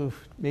got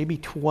maybe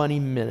 20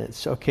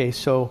 minutes. Okay,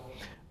 so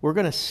we're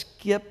going to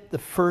skip the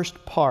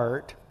first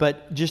part,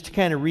 but just to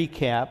kind of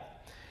recap,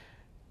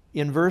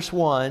 in verse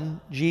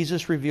 1,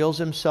 Jesus reveals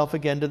himself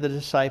again to the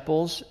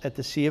disciples at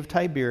the Sea of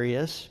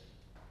Tiberias.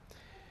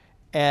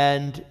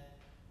 And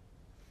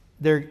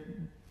there,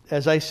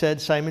 as I said,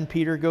 Simon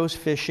Peter goes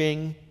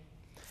fishing.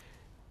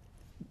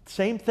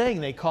 Same thing,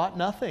 they caught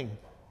nothing.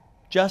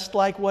 Just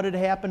like what had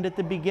happened at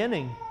the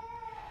beginning.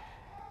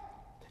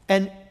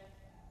 And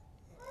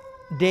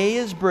day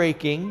is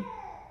breaking.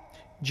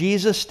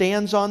 Jesus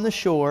stands on the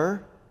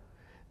shore.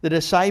 The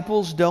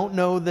disciples don't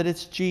know that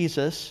it's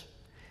Jesus.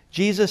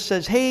 Jesus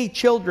says, "Hey,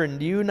 children,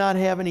 do you not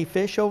have any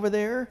fish over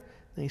there?"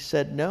 They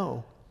said,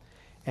 "No."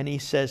 And he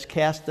says,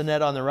 "Cast the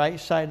net on the right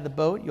side of the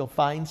boat. You'll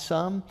find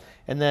some."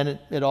 And then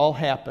it all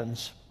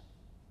happens.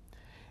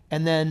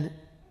 And then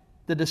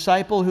the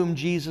disciple whom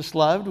Jesus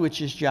loved,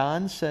 which is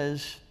John,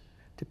 says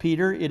to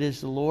Peter, "It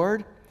is the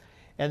Lord."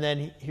 And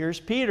then here's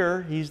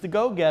Peter. He's the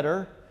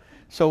go-getter.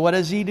 So what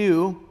does he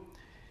do?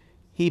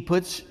 He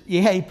puts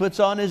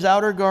on his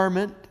outer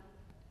garment,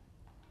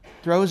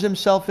 throws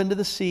himself into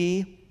the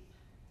sea,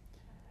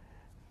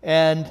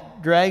 and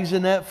drags a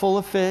net full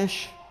of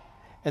fish.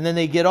 And then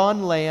they get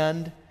on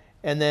land,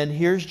 and then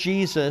here's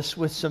Jesus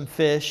with some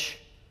fish.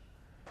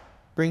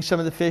 Bring some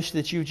of the fish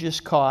that you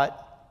just caught.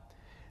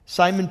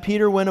 Simon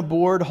Peter went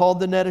aboard, hauled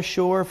the net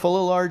ashore full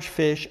of large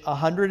fish,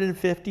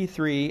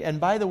 153. And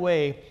by the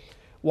way,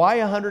 why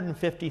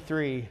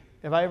 153?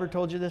 Have I ever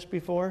told you this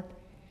before?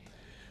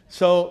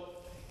 So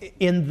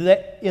in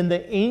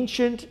the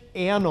ancient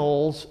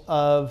annals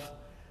of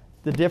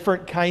the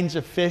different kinds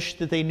of fish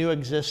that they knew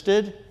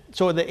existed,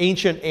 so the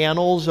ancient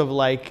annals of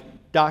like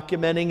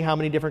documenting how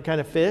many different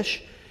kind of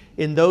fish,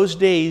 in those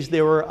days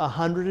there were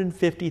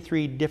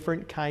 153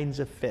 different kinds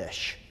of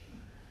fish.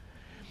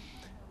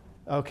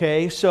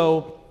 Okay,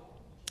 so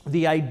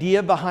the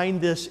idea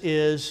behind this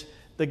is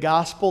the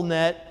gospel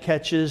net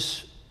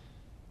catches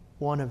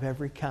one of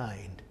every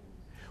kind,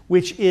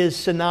 which is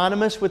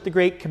synonymous with the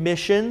Great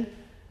Commission,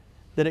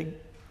 that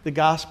the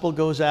gospel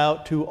goes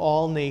out to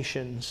all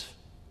nations,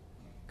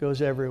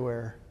 goes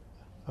everywhere.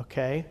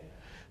 Okay?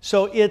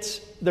 So it's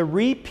the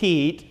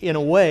repeat, in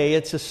a way,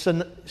 it's a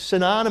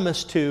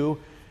synonymous to,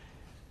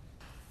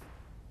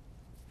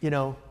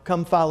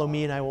 come follow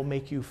me and I will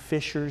make you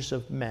fishers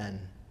of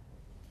men.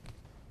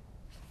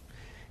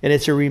 And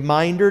it's a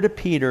reminder to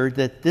Peter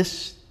that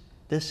this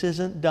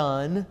isn't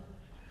done.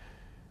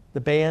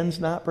 The band's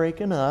not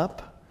breaking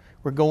up.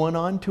 We're going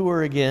on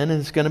tour again,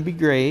 and it's going to be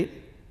great.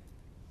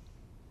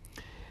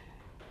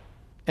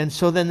 And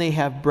so then they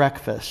have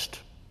breakfast.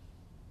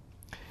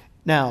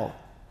 Now,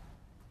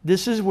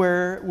 this is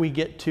where we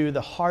get to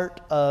the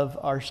heart of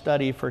our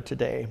study for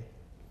today.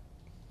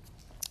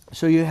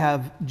 So you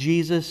have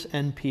Jesus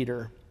and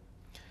Peter.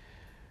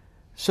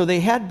 So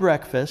they had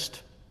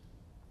breakfast.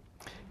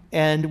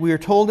 And we are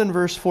told in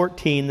verse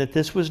 14 that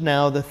this was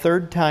now the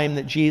third time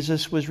that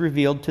Jesus was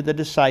revealed to the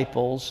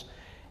disciples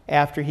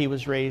after he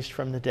was raised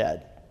from the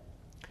dead.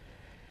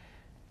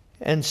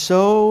 And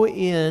so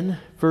in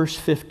verse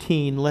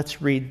 15,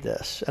 let's read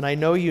this. And I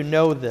know you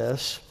know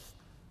this,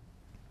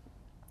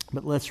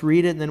 but let's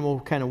read it and then we'll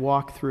kind of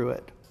walk through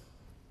it.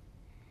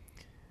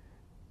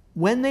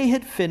 When they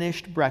had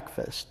finished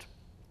breakfast,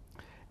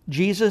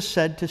 Jesus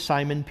said to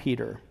Simon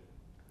Peter,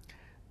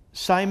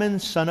 "Simon,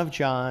 son of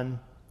John,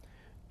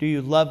 do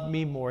you love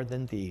me more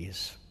than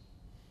these?"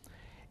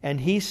 And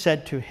he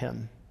said to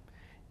him,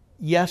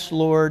 "Yes,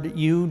 Lord,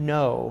 you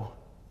know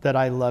that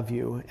I love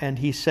you." And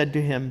he said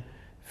to him,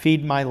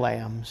 "Feed my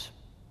lambs."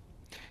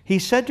 He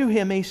said to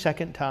him a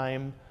second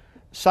time,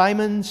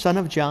 "Simon, son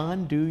of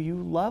John, do you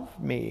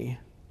love me?"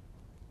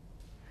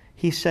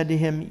 He said to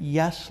him,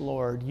 "Yes,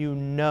 Lord, you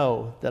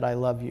know that I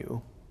love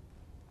you."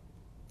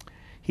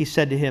 He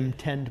said to him,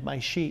 "Tend my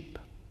sheep."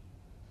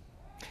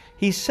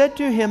 He said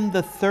to him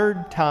the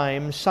third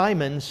time,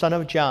 "Simon, son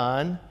of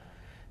John,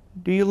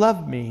 do you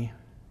love me?"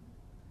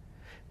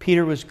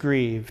 Peter was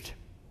grieved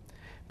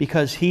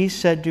because he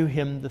said to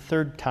him the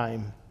third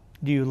time,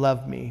 "Do you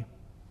love me?"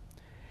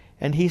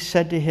 And he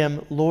said to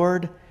him,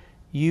 "Lord,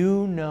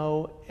 you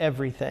know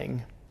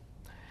everything.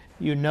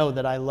 You know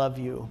that I love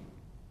you."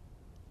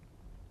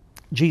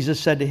 Jesus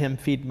said to him,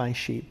 "Feed my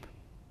sheep."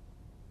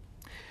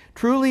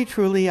 Truly,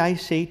 truly, I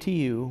say to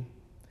you,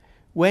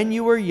 when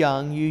you were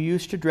young, you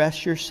used to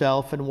dress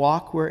yourself and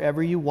walk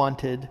wherever you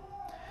wanted.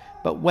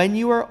 But when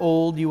you are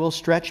old, you will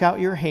stretch out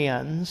your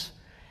hands,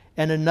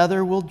 and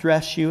another will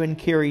dress you and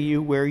carry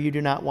you where you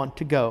do not want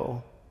to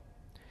go.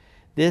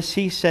 This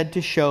he said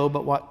to show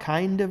but what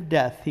kind of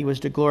death he was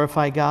to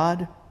glorify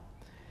God.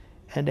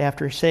 And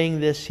after saying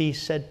this, he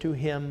said to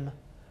him,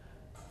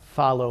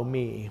 "Follow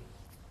me."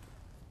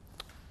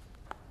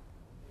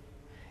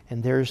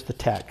 And there's the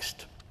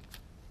text.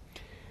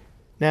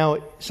 Now,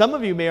 some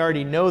of you may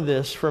already know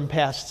this from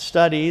past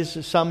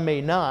studies, some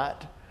may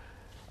not,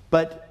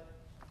 but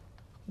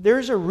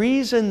there's a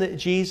reason that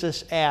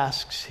Jesus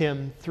asks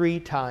him 3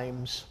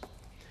 times,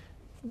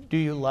 "Do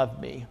you love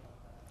me?"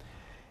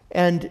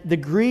 And the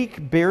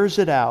Greek bears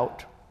it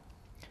out.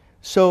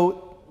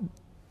 So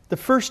the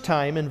first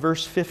time in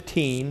verse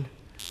 15,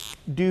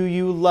 "Do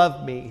you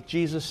love me?"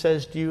 Jesus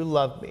says, "Do you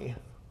love me?"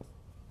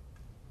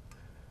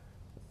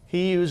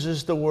 He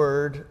uses the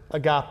word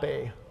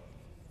agape.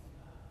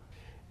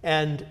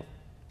 And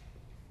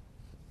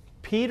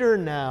Peter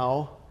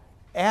now,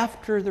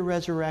 after the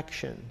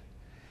resurrection,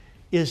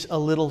 is a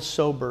little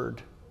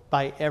sobered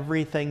by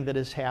everything that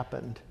has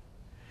happened.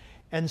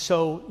 And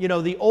so,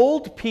 the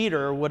old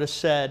Peter would have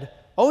said,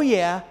 "Oh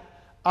yeah,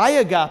 I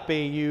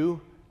agape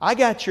you. I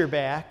got your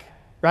back."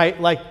 Right?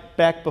 Like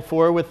back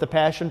before with the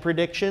passion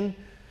prediction.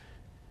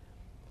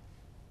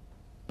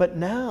 But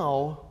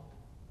now,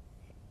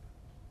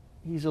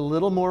 he's a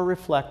little more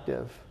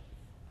reflective.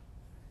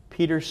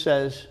 Peter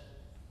says,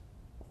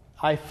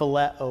 "I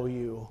phileo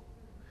you,"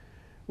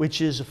 which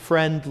is a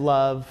friend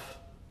love,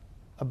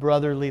 a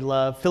brotherly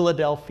love.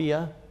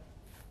 Philadelphia,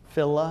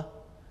 phila,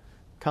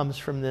 comes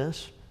from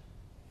this.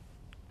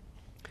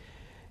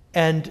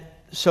 And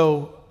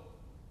so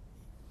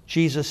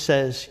Jesus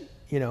says,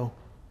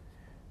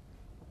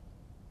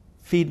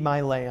 "Feed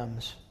my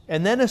lambs."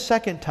 And then a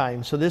second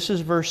time, so this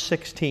is verse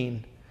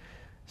 16.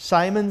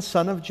 "Simon,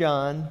 son of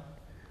John,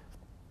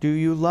 do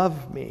you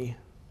love me?"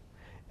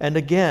 And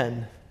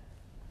again,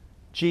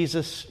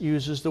 Jesus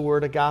uses the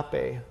word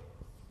agape.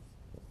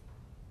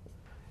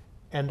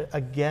 And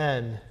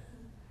again,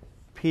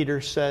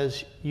 Peter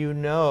says,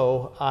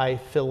 I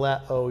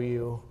phileo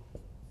you."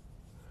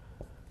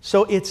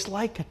 So it's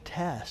like a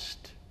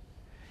test.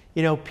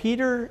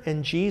 Peter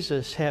and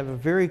Jesus have a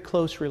very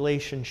close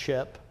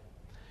relationship.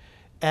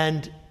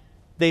 And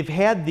they've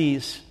had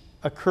these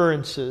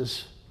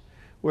occurrences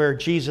where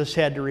Jesus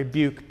had to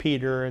rebuke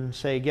Peter and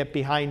say, "Get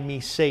behind me,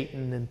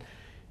 Satan." And,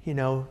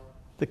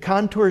 the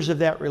contours of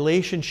that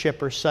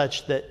relationship are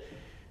such that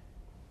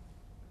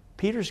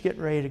Peter's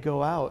getting ready to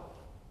go out.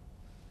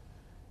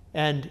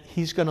 And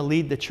he's going to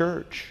lead the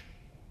church.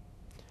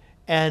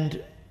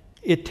 And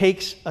it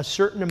takes a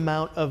certain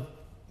amount of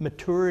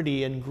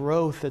maturity and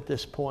growth at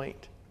this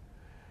point.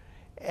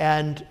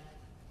 And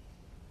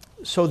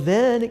so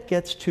then it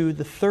gets to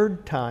the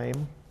third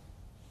time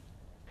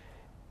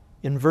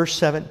in verse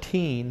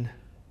 17.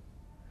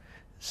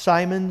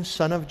 "Simon,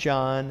 son of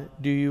John,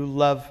 do you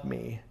love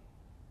me?"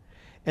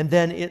 And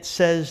then it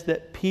says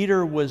that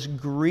Peter was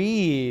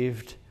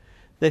grieved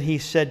that he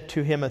said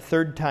to him a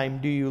third time,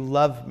 "Do you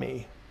love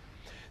me?"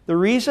 The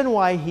reason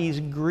why he's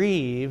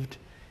grieved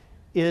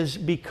is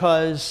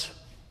because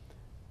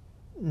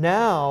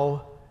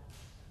now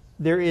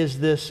there is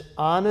this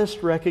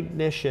honest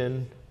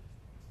recognition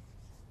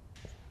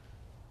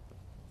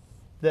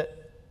that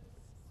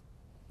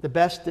the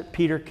best that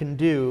Peter can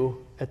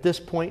do at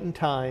this point in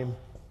time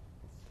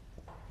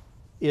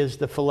is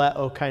the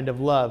phileo kind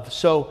of love.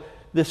 So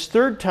this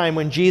third time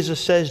when Jesus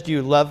says, "Do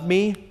you love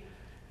me?"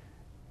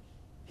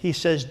 he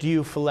says, "Do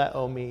you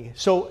phileo me?"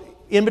 So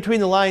in between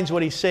the lines,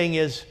 what he's saying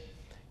is,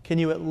 can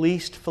you at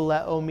least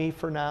phileo me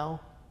for now?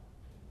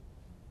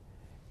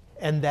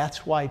 And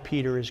that's why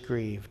Peter is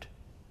grieved.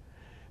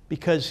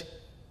 Because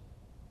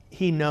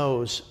he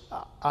knows,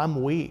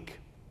 I'm weak.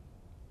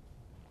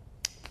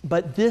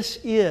 But this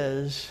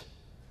is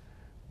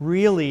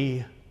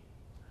really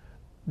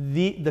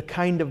the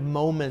kind of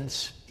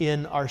moments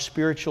in our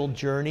spiritual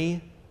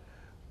journey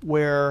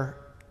where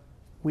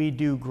we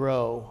do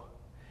grow.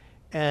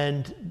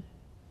 And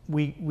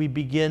we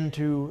begin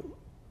to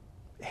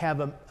have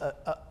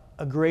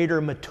a greater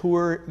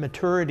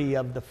maturity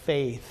of the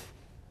faith.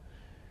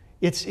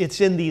 It's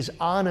in these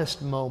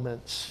honest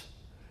moments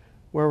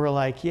where we're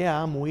like,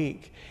 yeah, I'm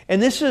weak. And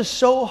this is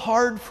so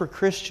hard for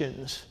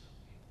Christians.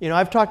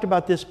 I've talked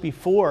about this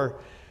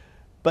before,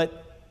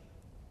 but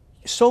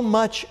so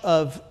much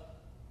of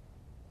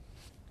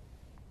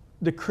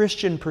the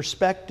Christian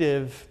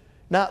perspective,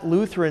 not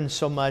Lutheran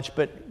so much,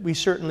 but we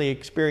certainly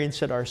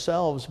experience it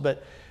ourselves,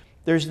 but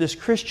there's this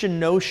Christian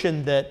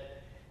notion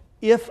that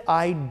if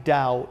I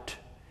doubt,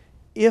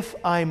 if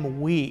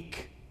I'm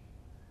weak,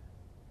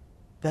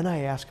 then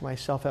I ask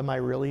myself, am I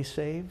really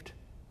saved?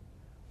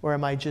 Or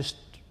am I just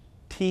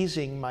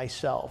teasing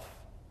myself,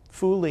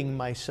 fooling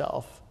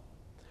myself?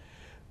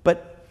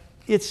 But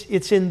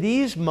it's in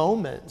these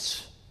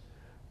moments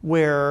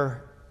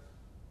where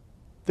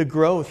the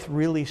growth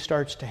really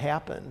starts to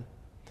happen.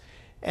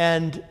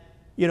 And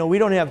we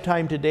don't have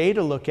time today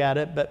to look at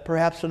it, but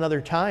perhaps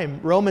another time.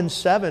 Romans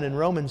 7 and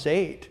Romans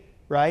 8,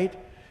 right?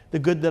 The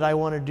good that I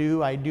want to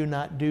do, I do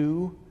not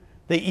do.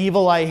 The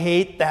evil I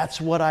hate, that's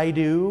what I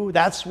do.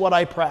 That's what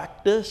I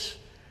practice.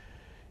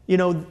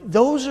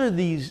 Those are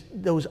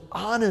those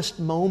honest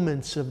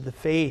moments of the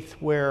faith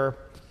where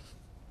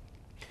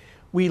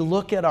we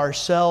look at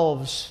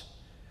ourselves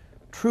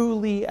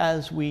truly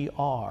as we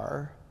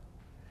are.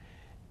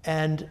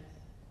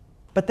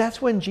 But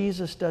that's when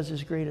Jesus does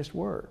his greatest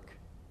work.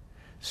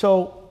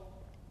 So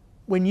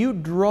when you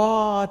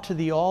draw to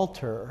the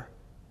altar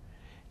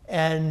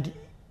and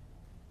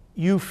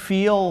you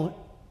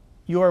feel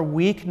your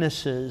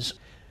weaknesses,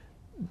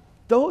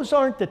 those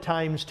aren't the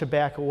times to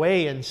back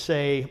away and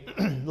say,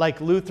 like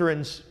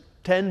Lutherans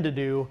tend to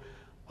do,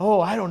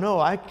 oh, I don't know,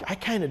 I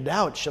kind of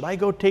doubt, should I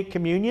go take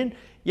communion?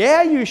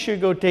 Yeah, you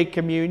should go take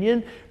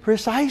communion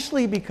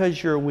precisely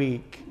because you're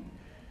weak,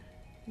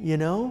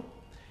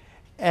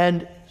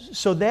 And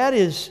so that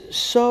is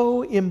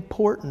so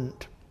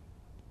important.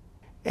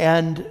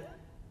 And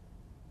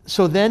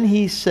so then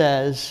he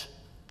says,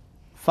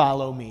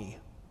 follow me.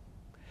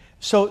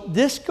 So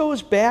this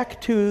goes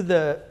back to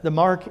the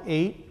Mark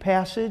 8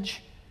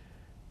 passage,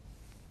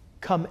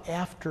 come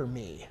after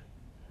me.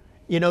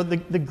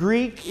 The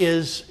Greek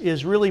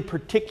is really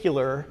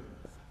particular,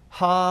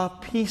 ha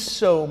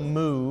piso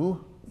mu.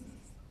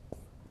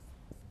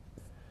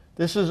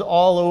 This is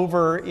all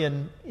over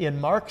in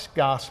Mark's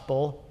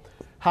gospel,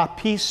 ha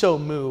piso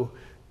mu,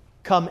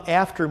 come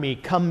after me,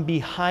 come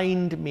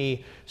behind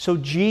me. So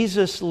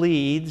Jesus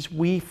leads,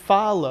 we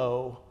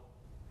follow.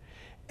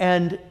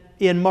 And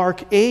in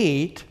Mark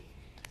 8,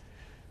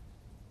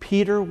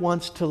 Peter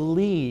wants to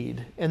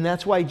lead. And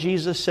that's why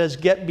Jesus says,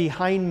 get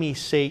behind me,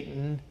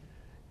 Satan.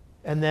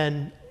 And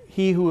then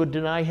he who would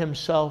deny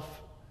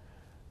himself,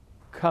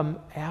 come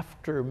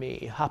after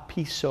me,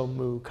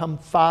 hapisomu, come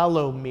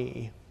follow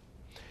me.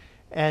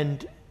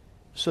 And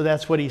so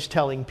that's what he's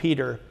telling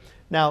Peter.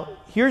 Now,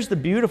 here's the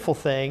beautiful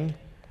thing.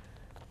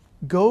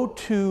 Go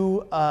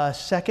to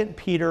 2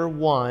 Peter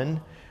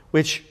 1,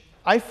 which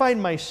I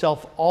find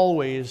myself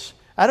always,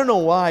 I don't know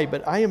why,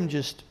 but I am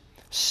just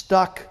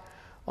stuck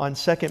on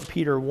 2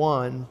 Peter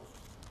 1.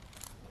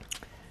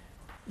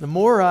 The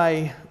more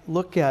I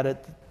look at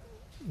it,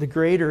 the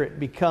greater it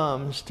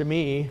becomes to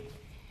me.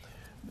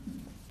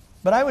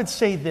 But I would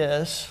say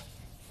this,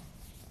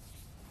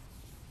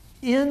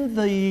 in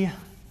the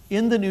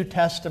New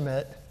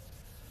Testament,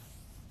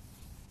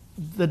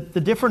 the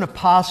different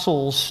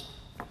apostles,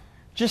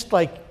 just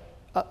like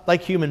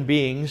human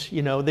beings,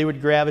 they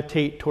would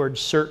gravitate towards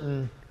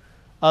certain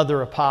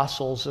other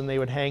apostles and they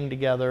would hang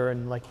together,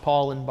 and like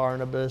Paul and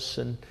Barnabas,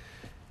 and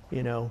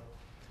you'd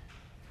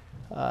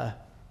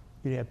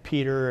have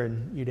Peter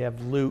and you'd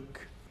have Luke.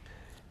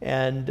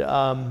 And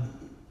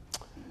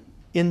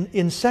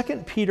in 2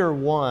 Peter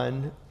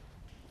 1,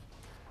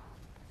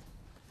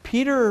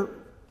 Peter,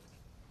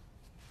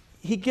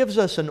 he gives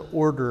us an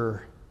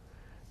order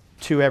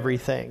to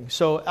everything.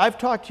 So I've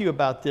talked to you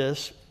about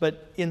this,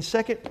 but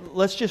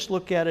let's just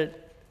look at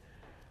it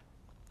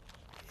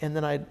and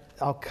then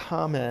I'll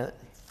comment.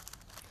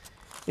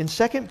 In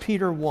 2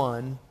 Peter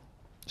 1,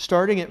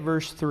 starting at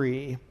verse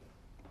 3,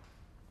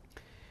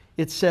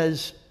 it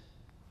says,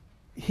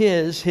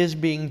 his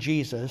being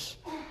Jesus,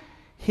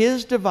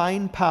 his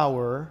divine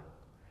power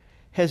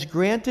has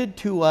granted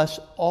to us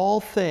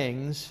all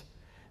things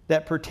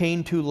that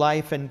pertain to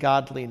life and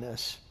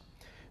godliness,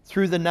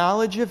 through the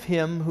knowledge of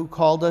him who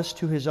called us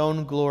to his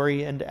own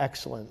glory and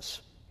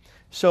excellence.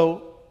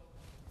 So,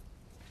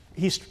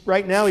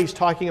 right now he's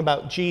talking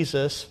about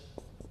Jesus,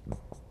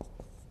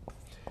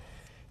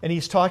 and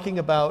he's talking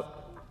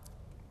about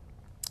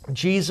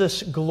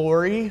Jesus'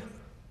 glory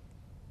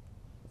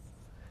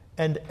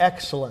and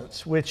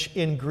excellence, which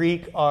in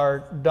Greek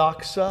are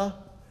doxa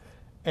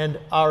and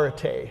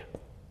arete.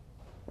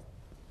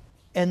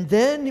 And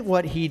then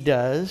what he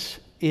does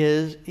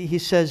is he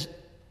says,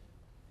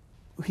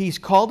 he's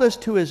called us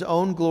to his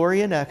own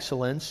glory and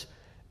excellence,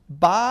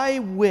 by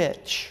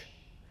which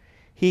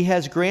he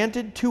has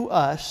granted to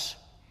us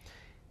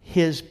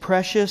his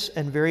precious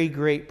and very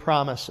great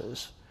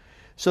promises,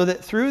 so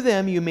that through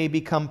them you may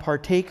become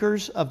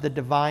partakers of the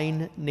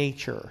divine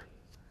nature,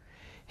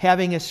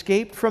 having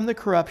escaped from the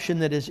corruption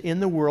that is in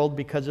the world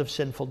because of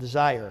sinful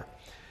desire.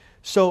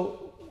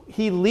 So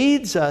he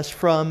leads us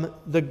from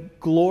the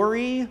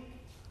glory,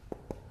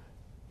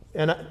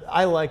 and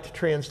I like to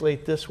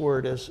translate this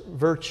word as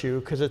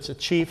virtue because it's a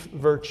chief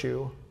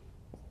virtue.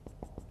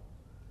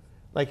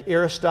 Like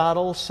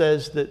Aristotle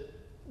says that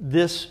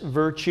this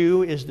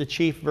virtue is the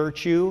chief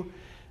virtue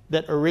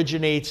that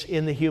originates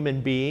in the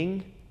human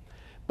being.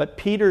 But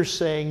Peter's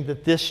saying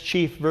that this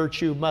chief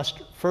virtue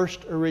must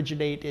first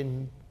originate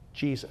in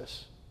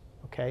Jesus.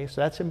 Okay,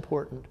 so that's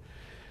important.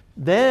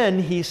 Then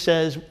he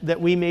says that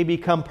we may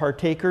become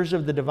partakers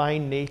of the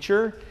divine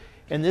nature.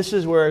 And this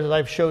is where, as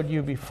I've showed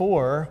you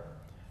before,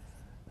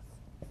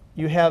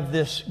 you have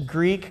this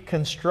Greek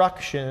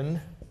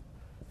construction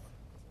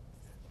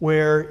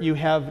where you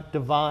have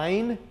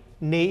divine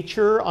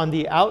nature on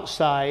the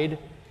outside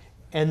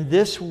And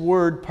this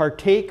word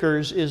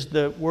partakers is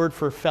the word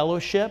for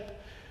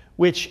fellowship,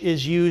 which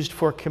is used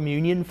for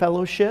communion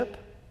fellowship.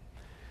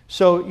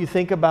 So you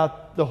think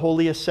about the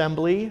Holy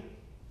Assembly,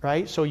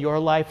 right? So your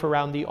life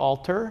around the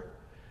altar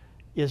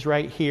is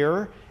right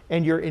here,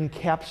 and you're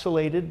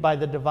encapsulated by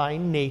the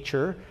divine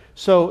nature.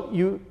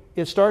 So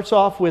it starts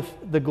off with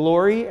the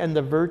glory and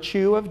the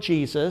virtue of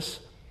Jesus,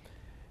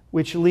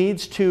 which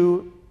leads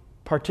to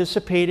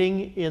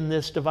participating in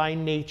this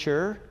divine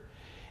nature.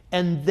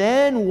 And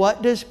then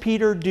what does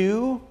Peter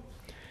do?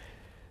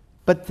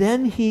 But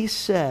then he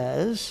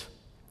says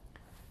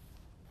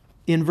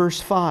in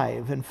verse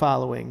 5 and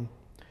following,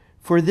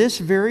 "For this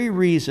very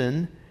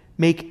reason,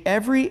 make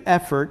every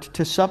effort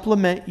to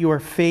supplement your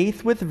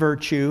faith with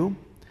virtue,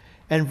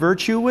 and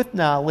virtue with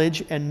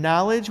knowledge, and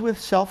knowledge with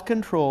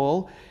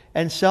self-control,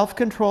 and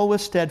self-control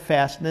with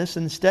steadfastness,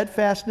 and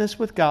steadfastness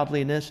with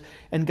godliness,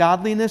 and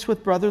godliness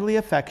with brotherly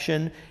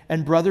affection,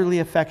 and brotherly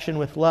affection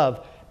with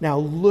love." Now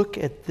look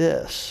at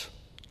this.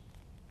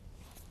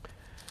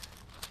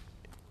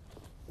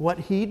 What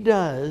he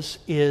does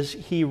is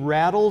he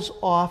rattles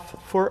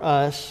off for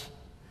us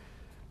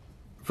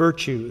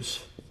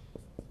virtues.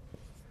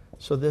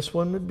 So this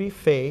one would be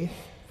faith,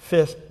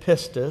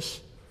 pistis.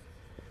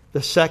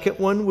 The second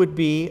one would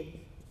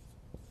be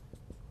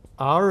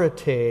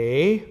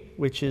arete,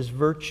 which is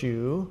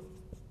virtue,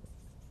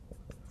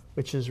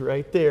 which is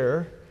right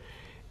there.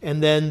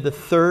 And then the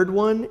third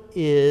one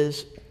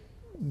is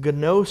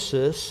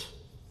gnosis,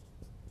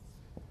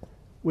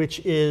 which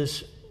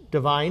is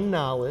divine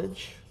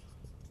knowledge.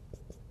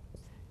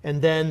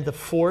 And then the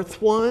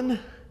fourth one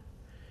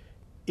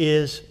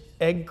is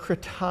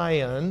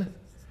egkration,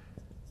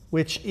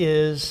 which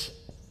is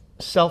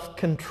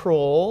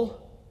self-control.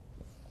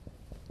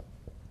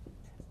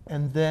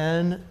 And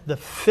then the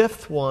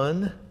fifth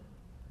one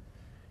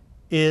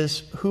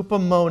is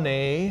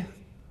hupomone,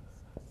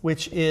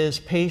 which is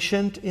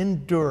patient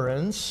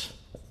endurance.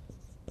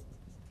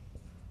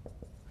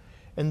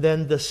 And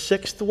then the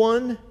sixth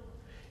one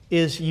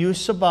is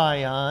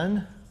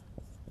eusebion,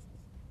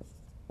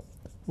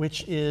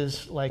 which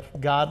is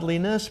like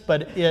godliness,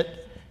 but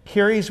it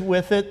carries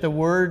with it, the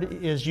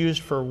word is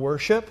used for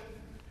worship.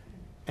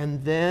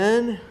 And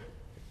then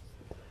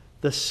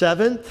the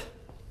seventh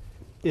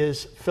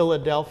is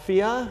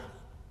Philadelphia.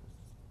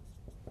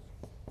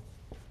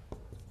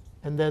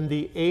 And then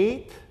the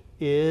eighth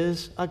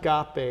is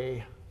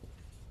agape,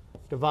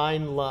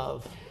 divine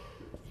love.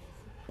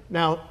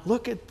 Now,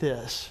 look at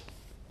this.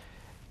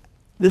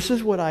 This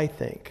is what I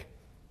think.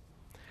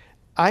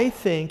 I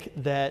think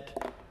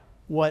that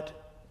what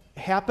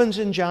happens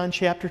in John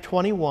chapter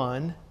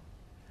 21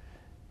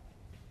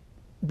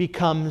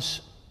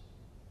 becomes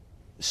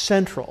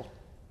central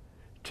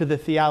to the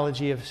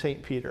theology of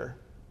St. Peter.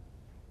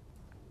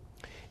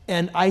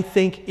 And I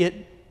think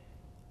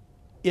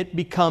it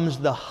becomes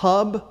the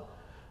hub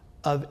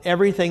of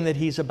everything that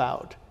he's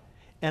about.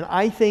 And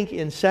I think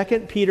in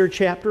 2 Peter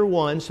chapter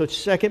 1, so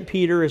 2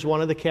 Peter is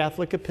one of the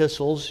Catholic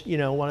epistles,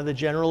 one of the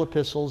general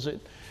epistles. It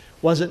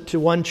wasn't to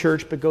one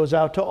church, but goes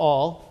out to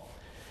all.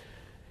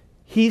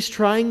 He's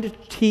trying to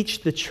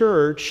teach the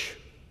church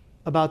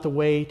about the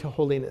way to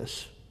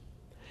holiness.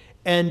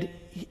 And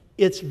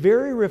it's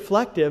very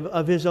reflective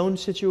of his own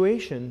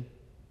situation.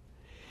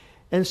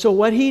 And so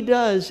what he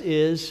does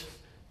is,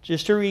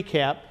 just to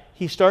recap,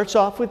 he starts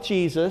off with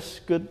Jesus,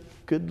 good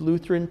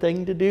Lutheran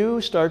thing to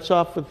do, starts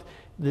off with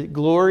the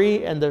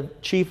glory and the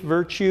chief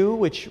virtue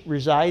which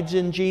resides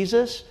in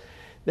Jesus.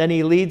 Then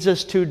he leads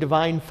us to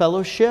divine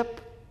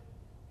fellowship.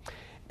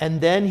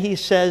 And then he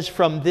says,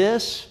 from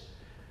this,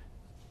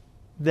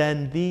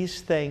 then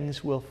these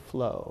things will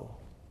flow.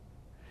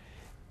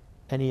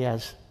 And he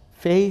has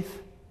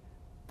faith,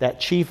 that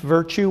chief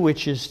virtue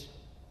which is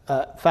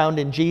found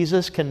in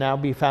Jesus can now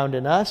be found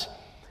in us.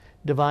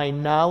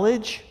 Divine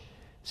knowledge,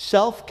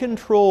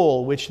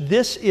 self-control, which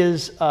this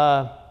is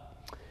a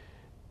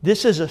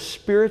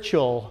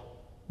spiritual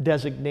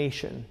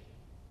designation.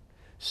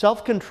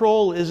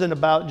 Self-control isn't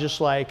about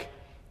just like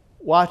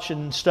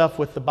watching stuff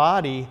with the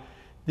body.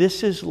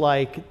 This is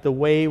like the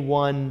way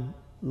one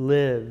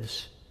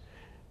lives.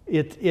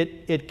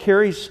 It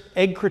carries,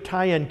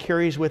 egkration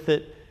carries with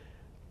it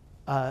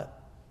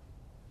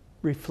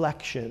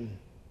reflection,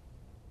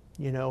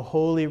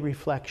 holy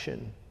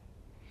reflection.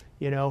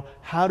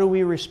 How do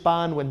we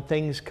respond when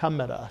things come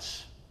at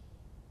us?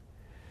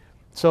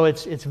 So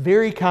it's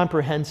very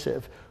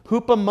comprehensive.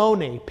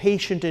 Hupomone,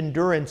 patient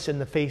endurance in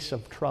the face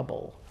of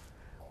trouble.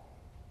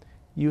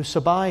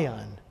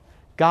 Eusebion,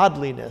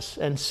 godliness.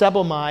 And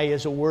sebomai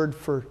is a word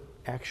for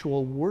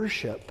actual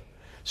worship.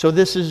 So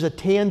this is a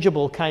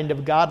tangible kind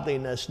of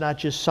godliness, not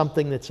just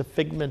something that's a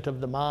figment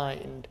of the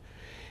mind.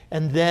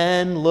 And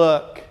then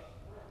look,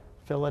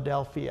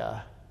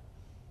 Philadelphia.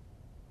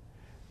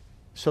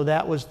 So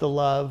that was the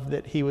love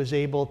that he was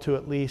able to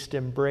at least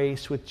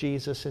embrace with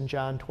Jesus in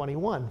John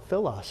 21,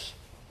 philos.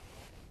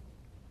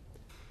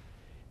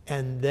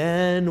 And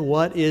then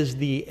what is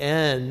the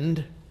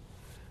end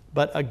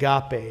but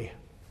agape,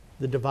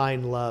 the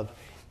divine love?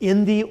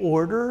 In the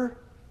order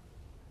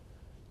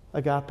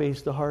Agape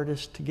is the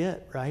hardest to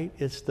get, right?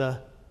 It's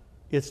the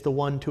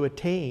one to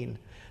attain.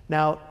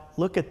 Now,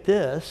 look at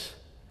this.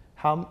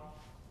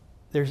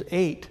 There's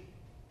 8.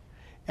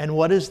 And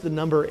what does the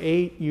number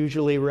 8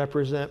 usually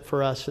represent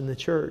for us in the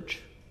church?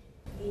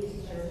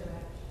 Easter.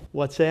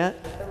 What's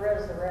that? The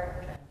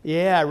resurrection.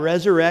 Yeah,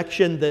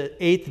 resurrection, the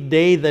 8th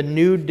day, the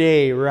new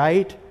day,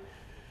 right?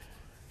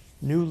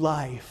 New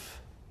life.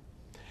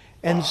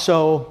 And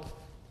so,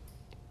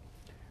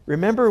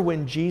 remember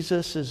when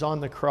Jesus is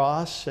on the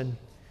cross and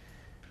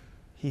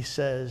he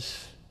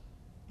says,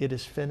 "It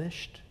is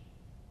finished"?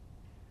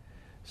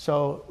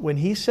 So, when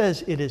he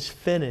says it is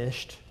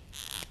finished,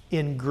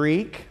 in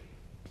Greek,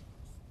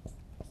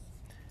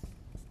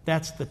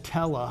 that's the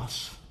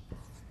telos.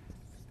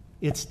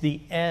 It's the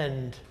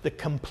end, the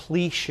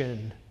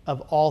completion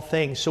of all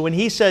things. So when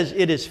he says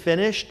it is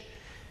finished,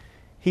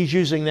 he's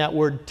using that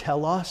word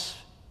telos.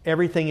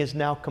 Everything is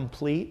now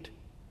complete.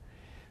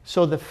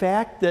 So the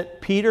fact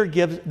that Peter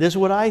gives, this is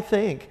what I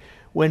think,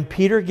 when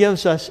Peter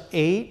gives us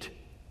 8,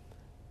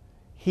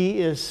 he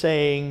is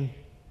saying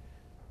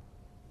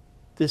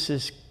this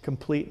is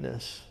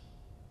completeness.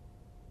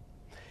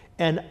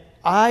 And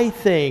I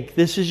think,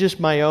 this is just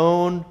my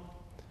own,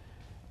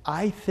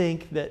 I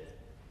think that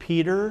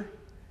Peter,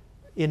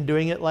 in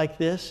doing it like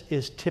this,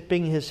 is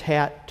tipping his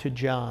hat to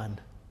John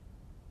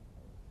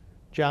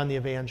the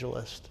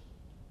evangelist.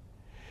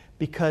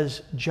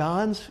 Because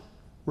John's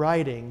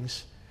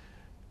writings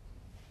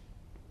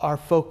are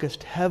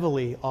focused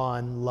heavily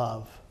on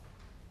love.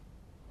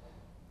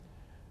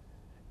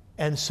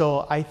 And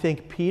so I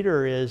think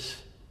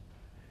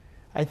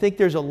I think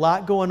there's a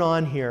lot going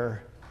on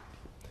here.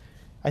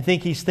 I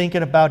think he's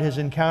thinking about his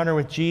encounter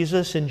with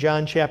Jesus in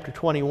John chapter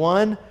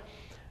 21.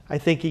 I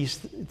think he's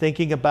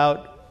thinking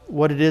about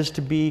what it is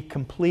to be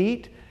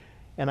complete.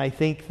 And I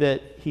think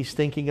that he's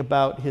thinking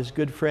about his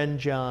good friend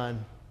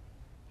John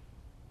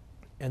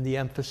and the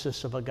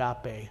emphasis of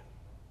agape.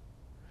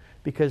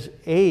 Because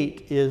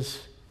 8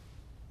 is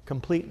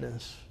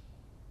completeness.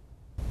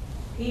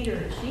 Peter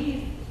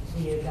achieved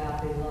the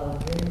agape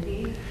love, didn't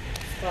he?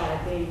 By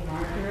being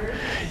martyred.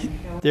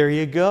 There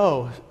you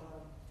go.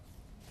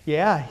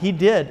 Yeah, he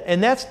did.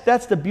 And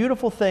that's the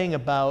beautiful thing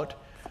about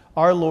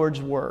our Lord's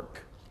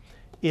work,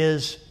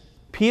 is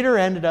Peter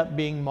ended up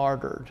being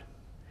martyred.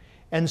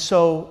 And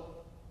so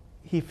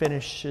he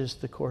finishes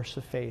the course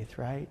of faith,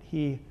 right?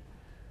 He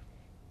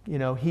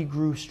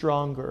grew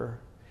stronger.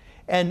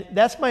 And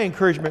that's my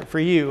encouragement for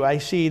you. I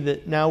see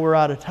that now we're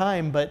out of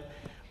time, but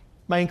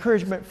my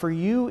encouragement for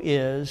you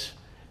is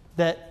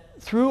that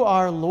through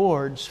our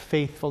Lord's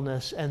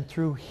faithfulness and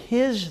through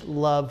His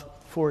love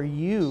for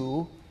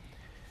you,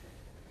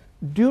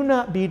 do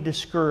not be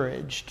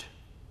discouraged,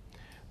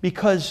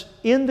 because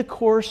in the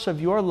course of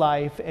your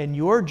life and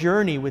your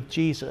journey with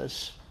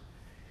Jesus,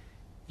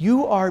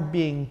 you are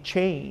being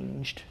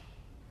changed.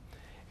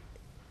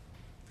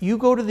 You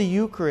go to the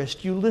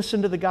Eucharist, you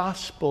listen to the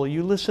gospel,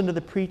 you listen to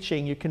the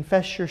preaching, you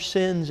confess your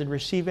sins and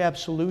receive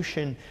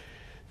absolution.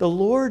 The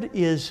Lord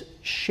is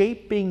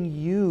shaping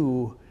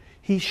you.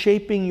 He's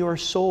shaping your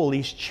soul.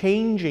 He's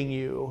changing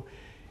you.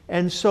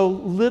 And so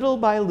little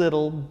by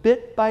little,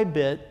 bit by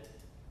bit,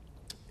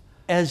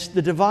 as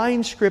the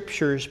divine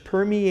scriptures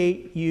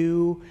permeate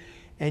you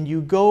and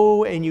you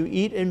go and you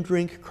eat and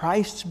drink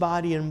Christ's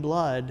body and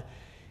blood,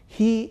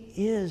 He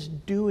is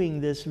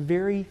doing this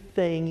very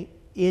thing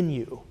in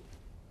you.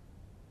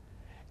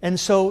 And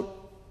so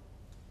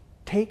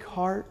take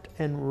heart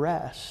and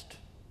rest.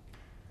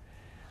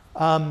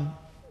 I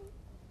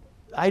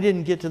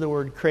didn't get to the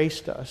word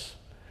Christos,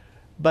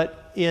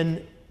 but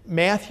in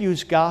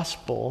Matthew's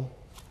gospel,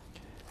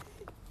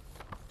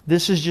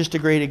 this is just a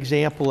great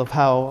example of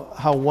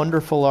how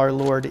wonderful our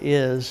Lord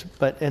is.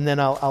 And then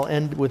I'll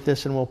end with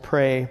this and we'll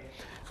pray.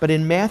 But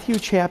in Matthew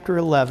chapter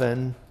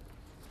 11,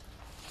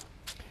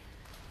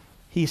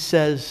 he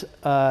says,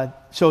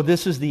 so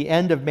this is the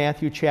end of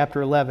Matthew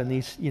chapter 11,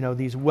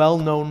 these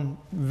well-known,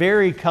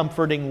 very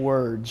comforting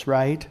words,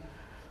 right?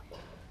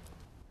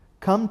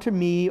 Come to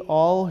me,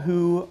 all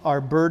who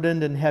are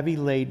burdened and heavy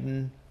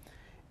laden,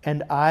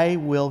 and I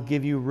will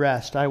give you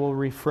rest. I will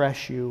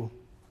refresh you.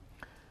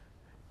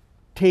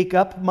 Take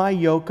up my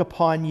yoke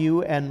upon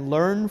you and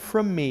learn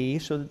from me.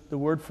 So the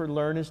word for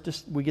learn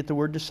is, we get the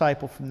word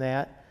disciple from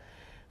that.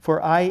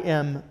 For I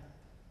am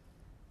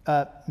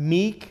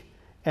meek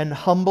and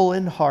humble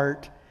in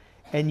heart,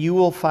 and you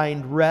will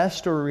find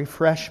rest or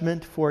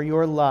refreshment for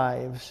your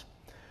lives.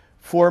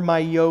 For my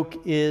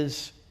yoke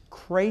is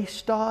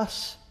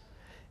Christos,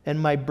 and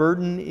my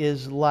burden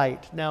is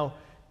light. Now,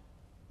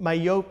 my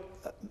yoke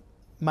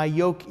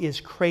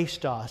is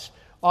Christos.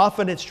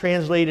 Often it's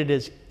translated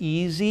as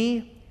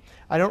easy.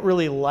 I don't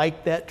really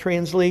like that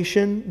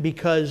translation,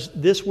 because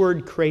this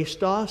word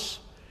Christos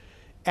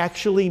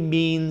actually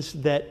means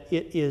that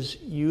it is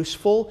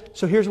useful.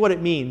 So here's what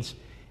it means.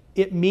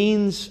 It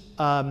means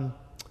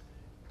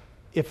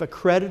if a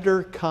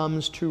creditor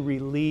comes to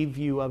relieve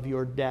you of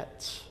your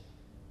debts.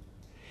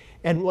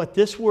 And what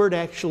this word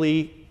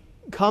actually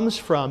comes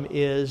from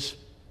is,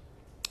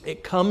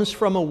 it comes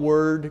from a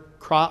word,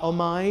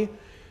 kraomai,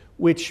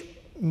 which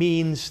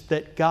means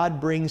that God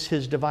brings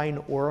his divine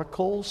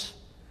oracles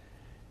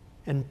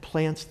and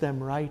plants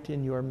them right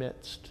in your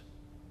midst.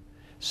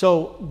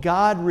 So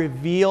God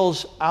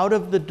reveals out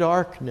of the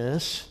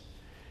darkness,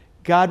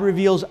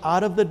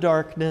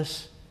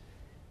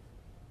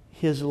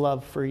 his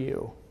love for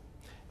you.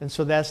 And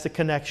so that's the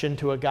connection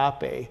to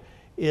agape,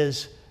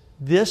 is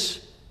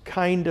this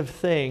kind of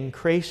thing,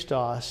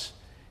 Christos,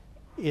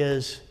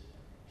 is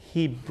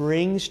he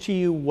brings to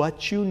you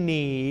what you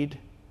need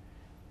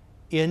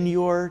in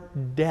your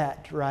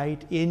debt,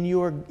 right? In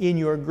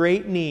your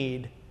great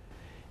need,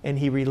 and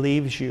he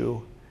relieves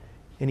you,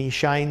 and he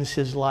shines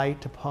his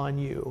light upon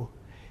you,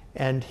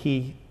 and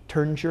he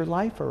turns your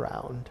life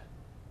around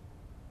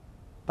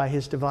by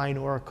his divine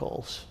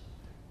oracles,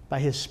 by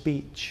his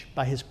speech,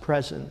 by his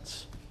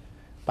presence,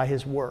 by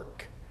his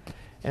work.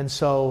 And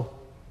so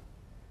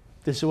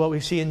this is what we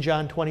see in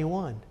John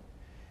 21.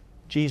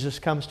 Jesus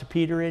comes to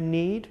Peter in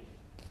need,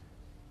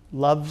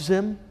 loves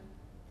him,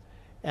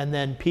 and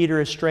then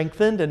Peter is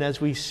strengthened. And as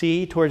we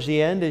see towards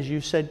the end, as you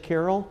said,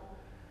 Carol,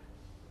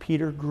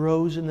 Peter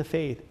grows in the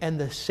faith. And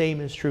the same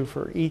is true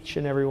for each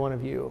and every one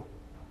of you.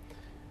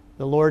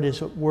 The Lord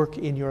is at work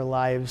in your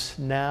lives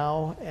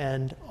now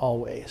and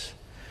always.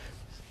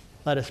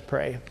 Let us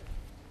pray.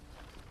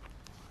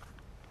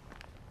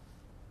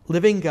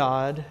 Living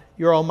God,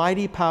 your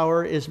almighty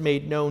power is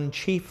made known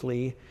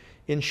chiefly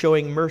in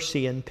showing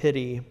mercy and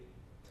pity.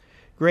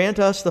 Grant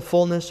us the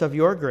fullness of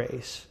your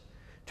grace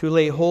to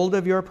lay hold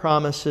of your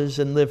promises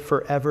and live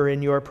forever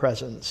in your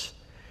presence.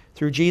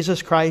 Through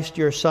Jesus Christ,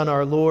 your Son,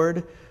 our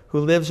Lord, who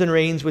lives and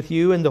reigns with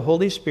you in the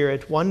Holy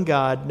Spirit, one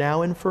God,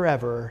 now and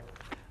forever.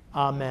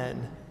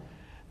 Amen.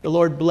 The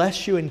Lord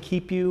bless you and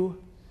keep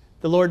you.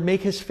 The Lord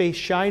make his face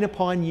shine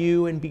upon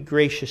you and be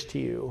gracious to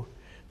you.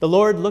 The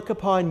Lord look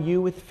upon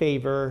you with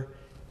favor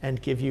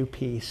and give you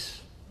peace.